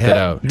slipped it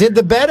out. Did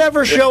the bed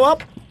ever show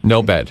up?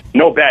 No bed.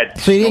 No bed.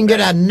 So you didn't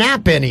get a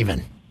nap in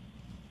even?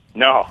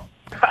 No.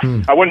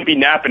 I wouldn't be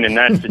napping in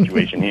that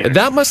situation either.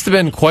 That must have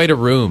been quite a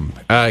room.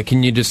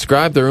 Can you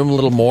describe the room a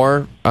little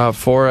more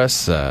for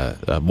us?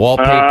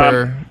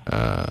 Wallpaper,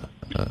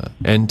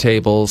 end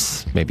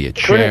tables, maybe a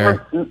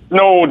chair.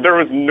 No, there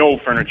was no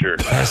furniture.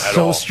 That's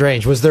so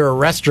strange. Was there a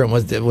restroom?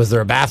 Was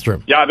there a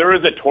bathroom? Yeah, there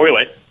was a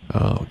toilet.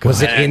 Oh, God.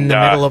 Was it in the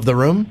middle of the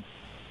room?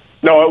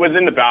 No, it was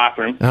in the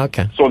bathroom.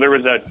 Okay. So there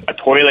was a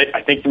toilet.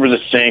 I think there was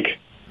a sink.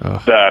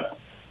 The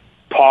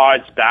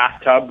Paw's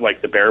bathtub,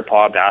 like the bear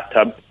paw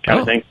bathtub kind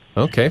of thing.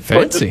 Okay, fancy.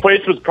 But this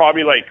place was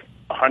probably like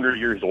 100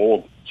 years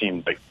old,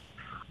 seemed like.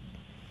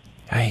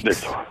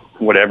 Yikes.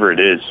 Whatever it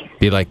is.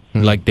 Be like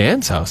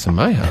Dan's house and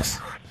my house.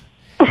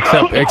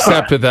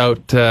 Except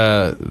without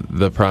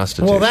the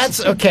prostitutes. Well,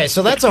 that's okay.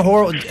 So that's a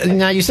horrible.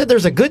 Now you said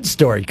there's a good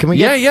story. Can we?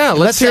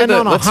 Let's end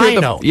on a high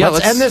note. Yeah,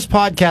 let's end this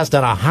podcast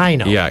on a high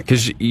note. Yeah,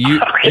 because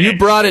you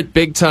brought it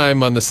big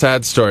time on the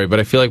sad story,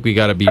 but I feel like we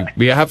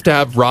have to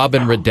have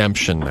Robin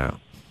redemption now.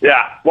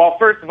 Yeah. Well,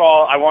 first of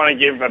all, I want to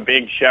give a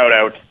big shout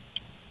out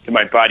to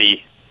my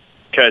buddy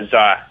because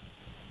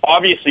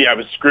obviously I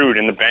was screwed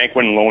and the bank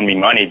wouldn't loan me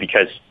money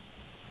because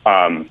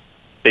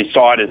they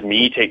saw it as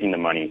me taking the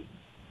money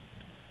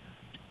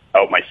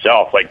out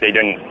myself. Like they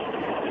didn't,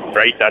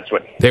 right? That's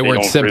what they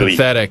weren't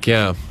sympathetic.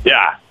 Yeah.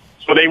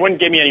 So they wouldn't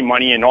give me any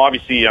money, and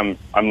obviously I'm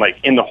like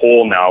in the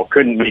hole now.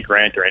 Couldn't make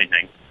rent or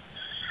anything.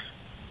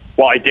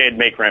 Well, I did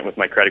make rent with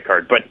my credit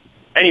card, but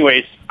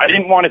anyways, I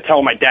didn't want to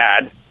tell my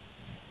dad.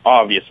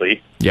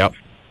 Obviously. Yep.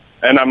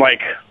 And I'm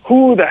like,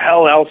 who the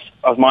hell else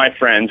of my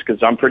friends,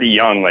 because I'm pretty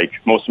young, like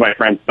most of my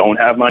friends don't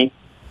have money.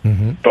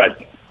 Mm-hmm. But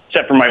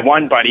except for my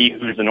one buddy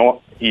who's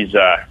he's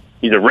a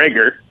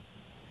rigger.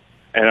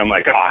 And I'm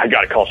like, I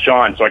got to call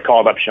Sean. So I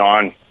called up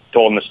Sean,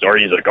 told him the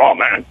story. He's like, oh,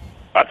 man,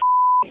 that's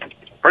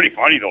pretty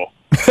funny, though.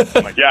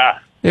 I'm like, yeah.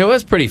 It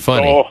was pretty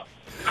funny.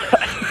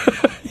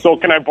 So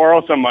can I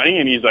borrow some money?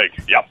 And he's like,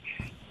 yep.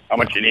 How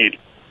much you need?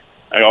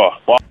 I go,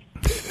 well,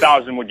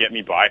 1,000 would get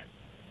me by.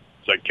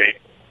 It's like, okay,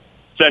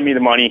 send me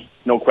the money,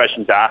 no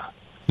questions asked.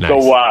 Nice.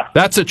 So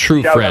that's a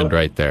true friend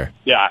right there.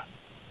 Yeah,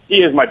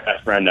 he is my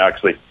best friend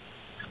actually.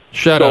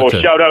 Shout out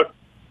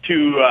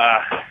to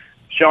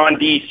Sean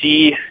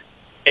DC,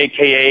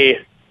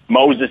 aka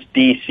Moses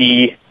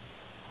DC,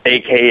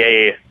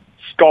 aka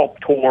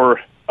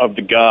Sculptor of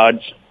the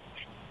Gods.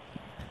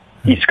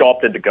 He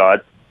sculpted the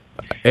gods.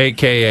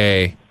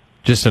 AKA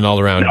just an all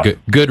around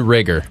good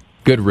rigger.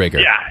 Good rigger.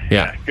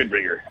 Yeah, good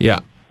rigger. Yeah.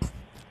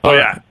 Oh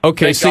yeah.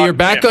 Okay, Thank so God you're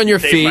back for him. on your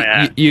Saved feet. my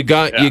ass. You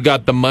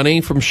got the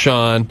money from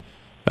Sean.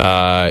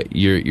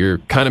 You're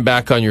kind of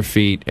back on your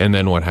feet, and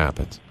then what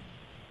happens?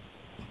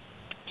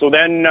 So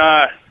then,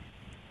 I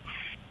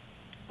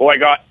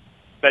got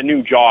that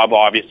new job,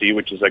 obviously,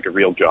 which is like a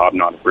real job,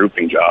 not a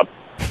roofing job.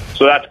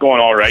 So that's going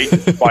all right.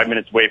 5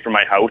 minutes away from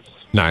my house.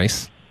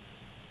 Nice.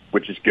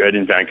 Which is good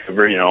in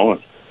Vancouver, you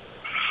know.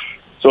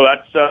 So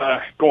that's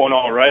going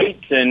all right.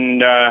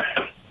 And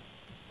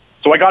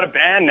so I got a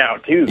band now,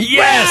 too.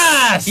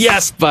 Yes!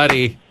 Yes,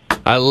 buddy.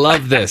 I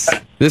love this.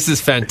 This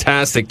is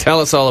fantastic. Tell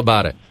us all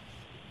about it.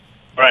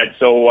 All right,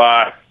 so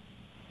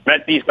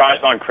met these guys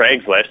on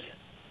Craigslist.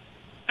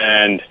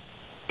 And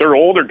they're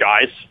older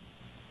guys.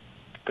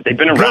 But they've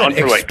been around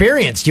for like...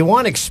 Experience. You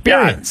want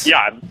experience.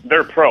 Yeah,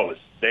 they're pros.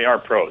 They are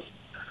pros.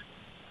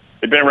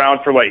 They've been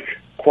around for like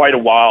quite a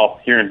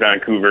while here in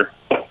Vancouver.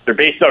 They're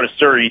based out of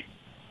Surrey.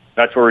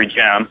 That's where we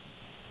jam.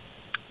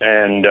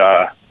 And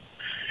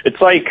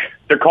it's like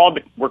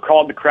we're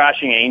called the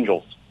Crashing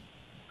Angels.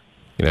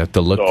 You have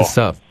to look this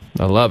up.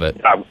 I love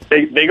it.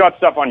 They got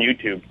stuff on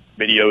YouTube,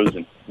 videos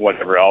and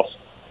whatever else.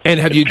 And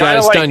have you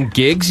guys done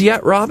gigs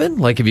yet, Robin?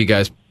 Like, have you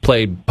guys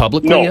played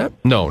publicly yet?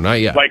 No, not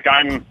yet. Like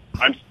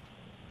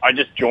I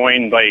just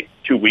joined like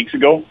 2 weeks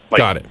ago. Like,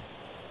 got it.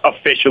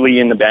 Officially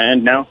in the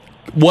band now.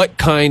 What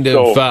kind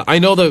of? I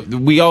know that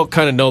we all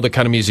kind of know the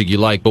kind of music you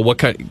like, but what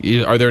kind?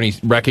 Are there any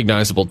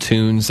recognizable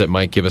tunes that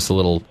might give us a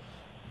little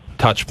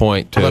touch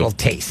point, a little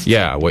taste?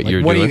 Yeah, what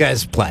you're doing. What do you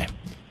guys play?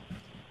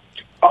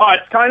 Oh,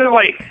 it's kind of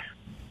like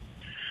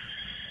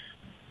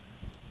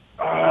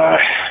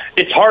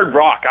it's hard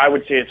rock. I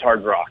would say it's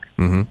hard rock.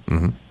 Mm-hmm,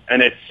 mm-hmm.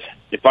 And it's,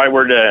 if I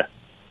were to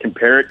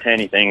compare it to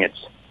anything,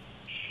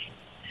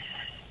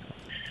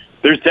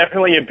 there's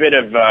definitely a bit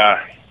of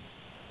a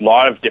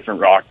lot of different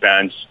rock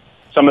bands.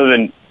 Some of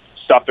the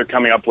stuff they're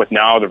coming up with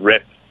now, the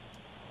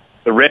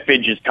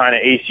rippage is kind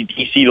of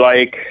AC/DC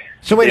like.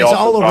 So wait, it's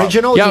all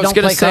original? Yeah, you don't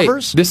play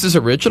covers? This is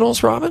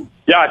originals, Robin?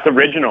 Yeah, it's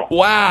original.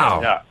 Wow.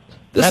 Yeah.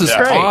 This is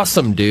great.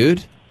 awesome,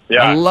 dude.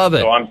 Yeah. I love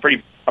it. So I'm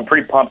pretty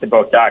pumped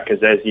about that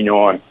because, as you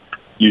know, I'm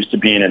used to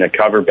being in a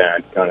cover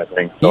band kind of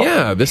thing. So.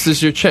 Yeah, this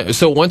is your chance.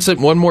 So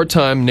one more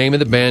time, name of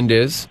the band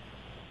is?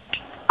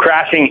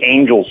 Crashing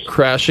Angels.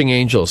 Crashing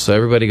Angels. So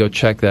everybody go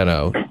check that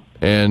out.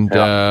 And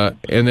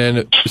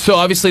then, so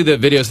obviously the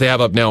videos they have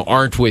up now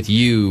aren't with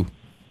you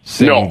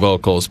singing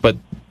vocals, but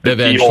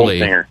eventually,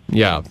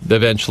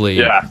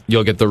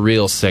 you'll get the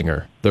real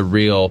singer,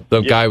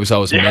 the guy who's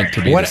always meant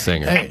to be the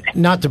singer.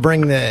 Not to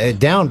bring it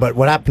down, but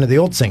what happened to the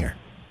old singer?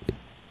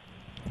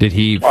 Did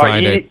he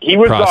find a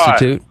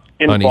prostitute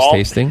on East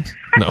Hastings?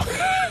 No.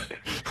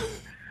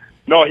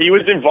 No, he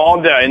was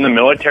involved in the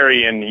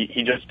military, and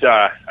he just,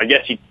 I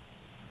guess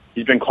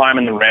he's been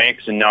climbing the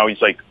ranks, and now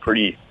he's like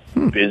pretty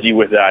busy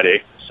with that,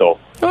 So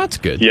that's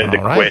good. He had to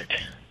quit.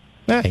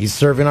 Yeah, he's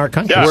serving our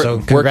country. Yeah, so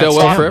worked out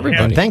well for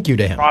everybody. And thank you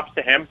to him. Props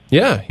to him.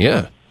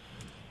 Yeah.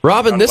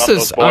 Robin,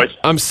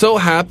 I'm so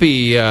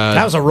happy.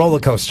 That was a roller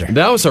coaster.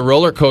 That was a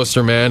roller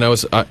coaster, man. I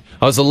was a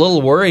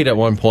little worried at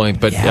one point,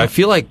 but I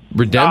feel like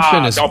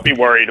redemption is. Don't be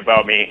worried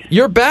about me.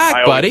 You're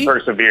back, buddy.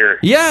 Persevere.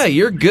 Yeah,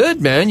 you're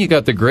good, man. You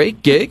got the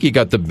great gig. You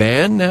got the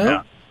band now.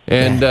 Yeah.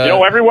 And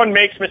everyone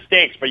makes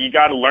mistakes, but you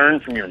got to learn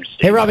from your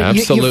mistakes. Hey, Robin,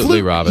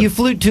 absolutely, Robin. You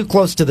flew too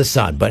close to the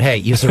sun, but hey,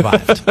 you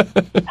survived.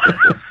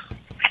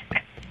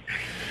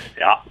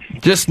 Yeah.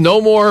 Just no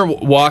more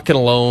walking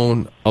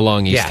alone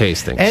along East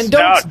Hastings. And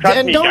trust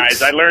me, guys.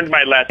 I learned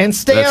my lesson. And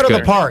stay out of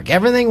the park.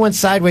 Everything went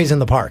sideways in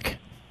the park.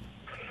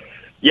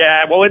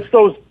 Yeah, well, it's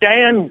those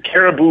damn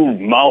Caribou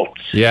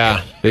Malts.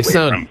 Yeah, they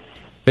sound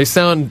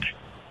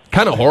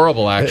kind of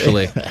horrible,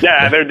 actually.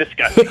 Yeah, they're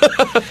disgusting.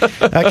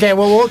 Okay,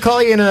 well, we'll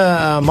call you in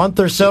a month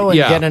or so and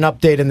get an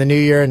update in the new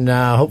year, and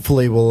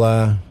hopefully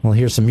we'll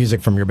hear some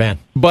music from your band.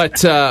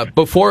 But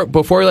before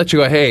we let you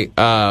go,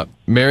 hey,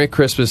 Merry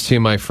Christmas to you,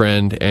 my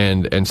friend,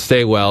 and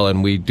stay well.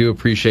 And we do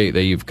appreciate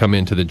that you've come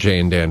into the Jay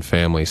and Dan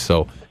family.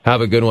 So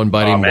have a good one,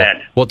 buddy. Oh,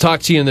 man. We'll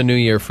talk to you in the new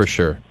year for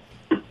sure.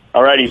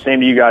 All righty,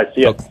 same to you guys.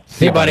 See ya.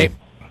 See you, buddy.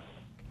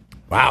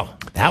 Wow,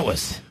 that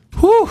was...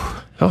 Whew.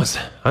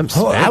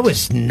 I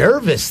was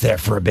nervous there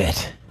for a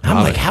bit.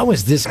 I'm like, how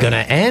is this going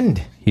to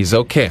end? He's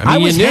okay. I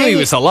mean, you knew he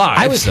was alive.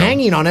 I was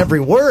hanging on every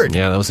word.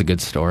 Yeah, that was a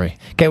good story.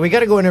 Okay, we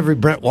got to go interview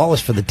Brent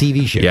Wallace for the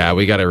TV show. Yeah,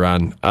 we got to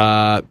run.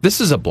 This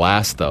is a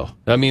blast, though.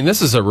 I mean,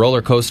 this is a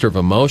roller coaster of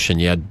emotion.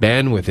 You had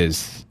Ben with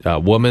his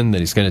woman that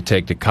he's going to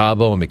take to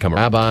Cabo and become a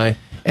rabbi.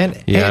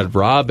 And you had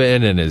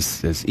Robin and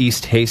his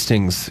East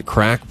Hastings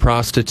crack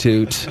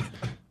prostitute.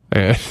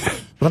 Let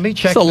me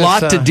check. It's a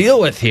lot to deal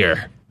with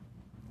here.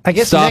 I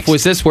guess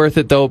was this worth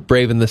it, though,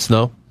 braving the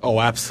snow?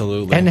 Oh,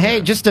 absolutely. And hey,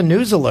 just a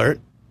news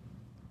alert.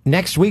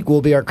 Next week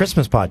will be our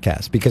Christmas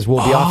podcast because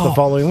we'll be off the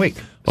following week.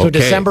 So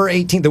December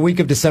 18th, the week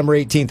of December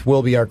 18th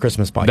will be our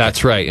Christmas podcast.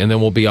 That's right. And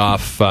then we'll be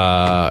off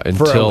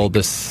until the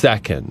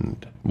 2nd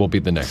will be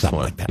the next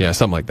one. Yeah,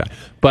 something like that.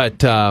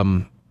 But,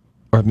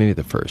 or maybe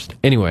the 1st.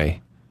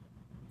 Anyway,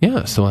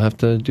 yeah, so we'll have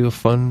to do a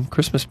fun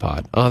Christmas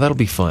pod. Oh, that'll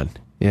be fun.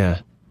 Yeah.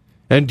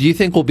 And do you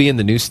think we'll be in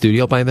the new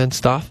studio by then,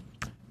 Stoff?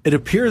 It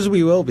appears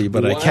we will be,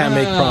 but I can't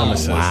make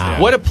promises.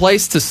 Wow. What a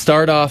place to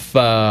start off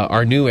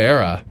our new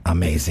era.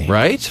 Amazing.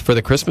 Right? For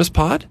the Christmas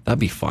pod? That'd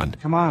be fun.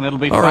 Come on, it'll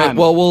be fun. All right,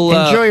 well, we'll...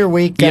 enjoy your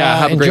week.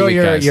 Have a great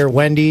week, guys. Your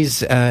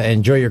Wendy's.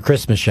 Enjoy your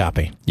Christmas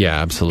shopping. Yeah,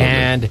 absolutely.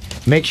 And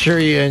make sure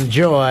you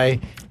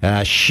enjoy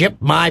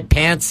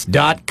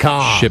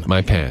shipmypants.com. Ship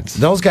My Pants.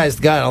 Those guys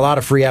got a lot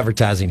of free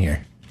advertising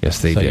here.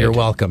 Yes, they did. So you're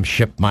welcome.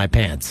 Ship My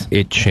Pants.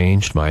 It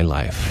changed my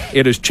life.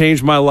 It has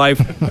changed my life.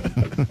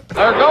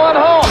 They're going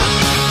home.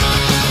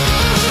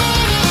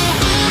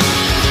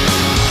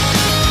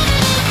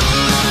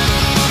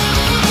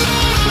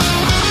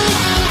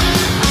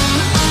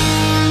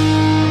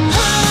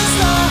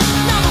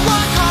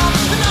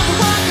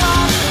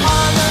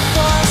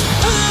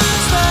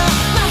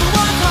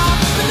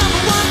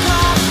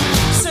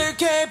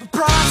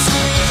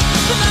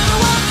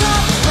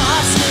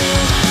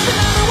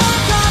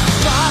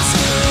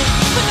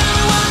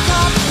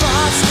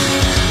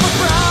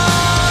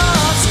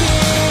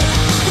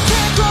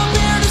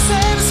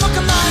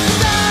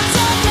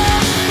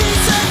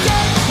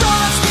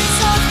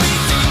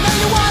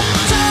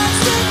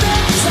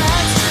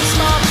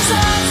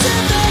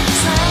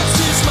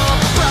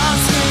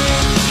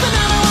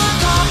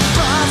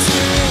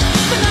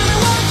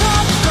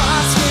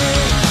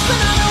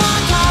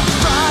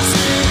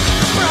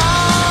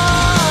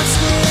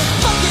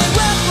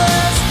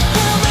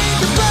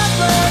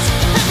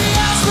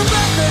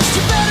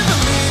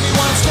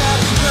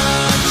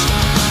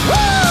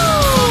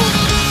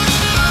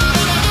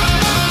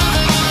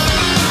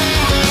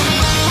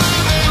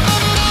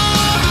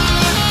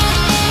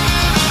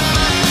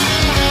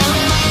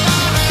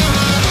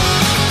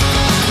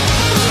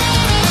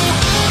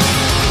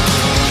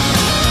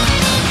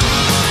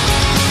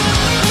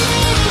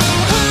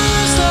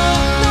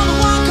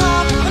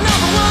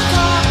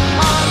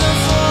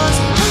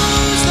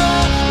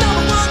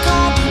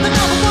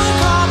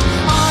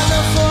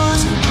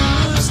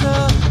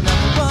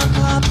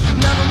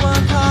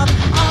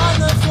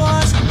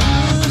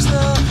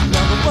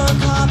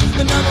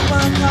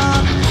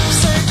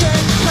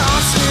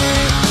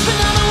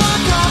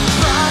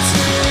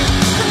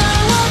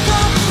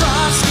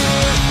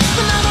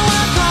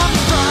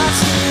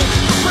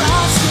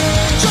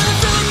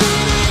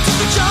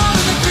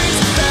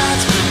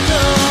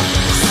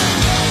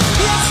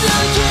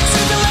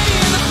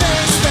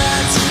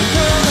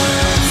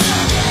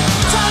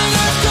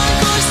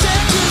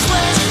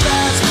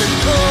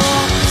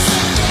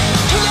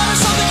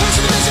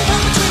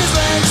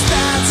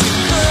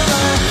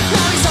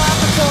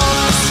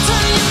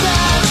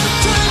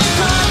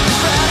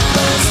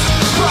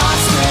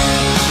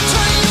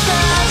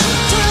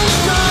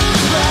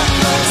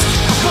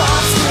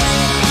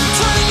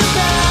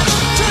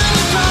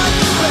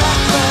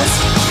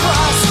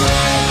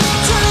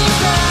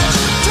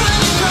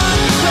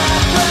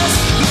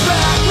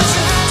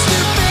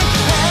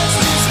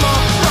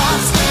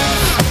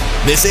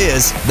 This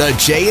is the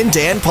Jay and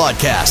Dan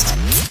Podcast,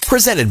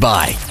 presented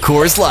by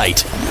Coors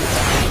Light.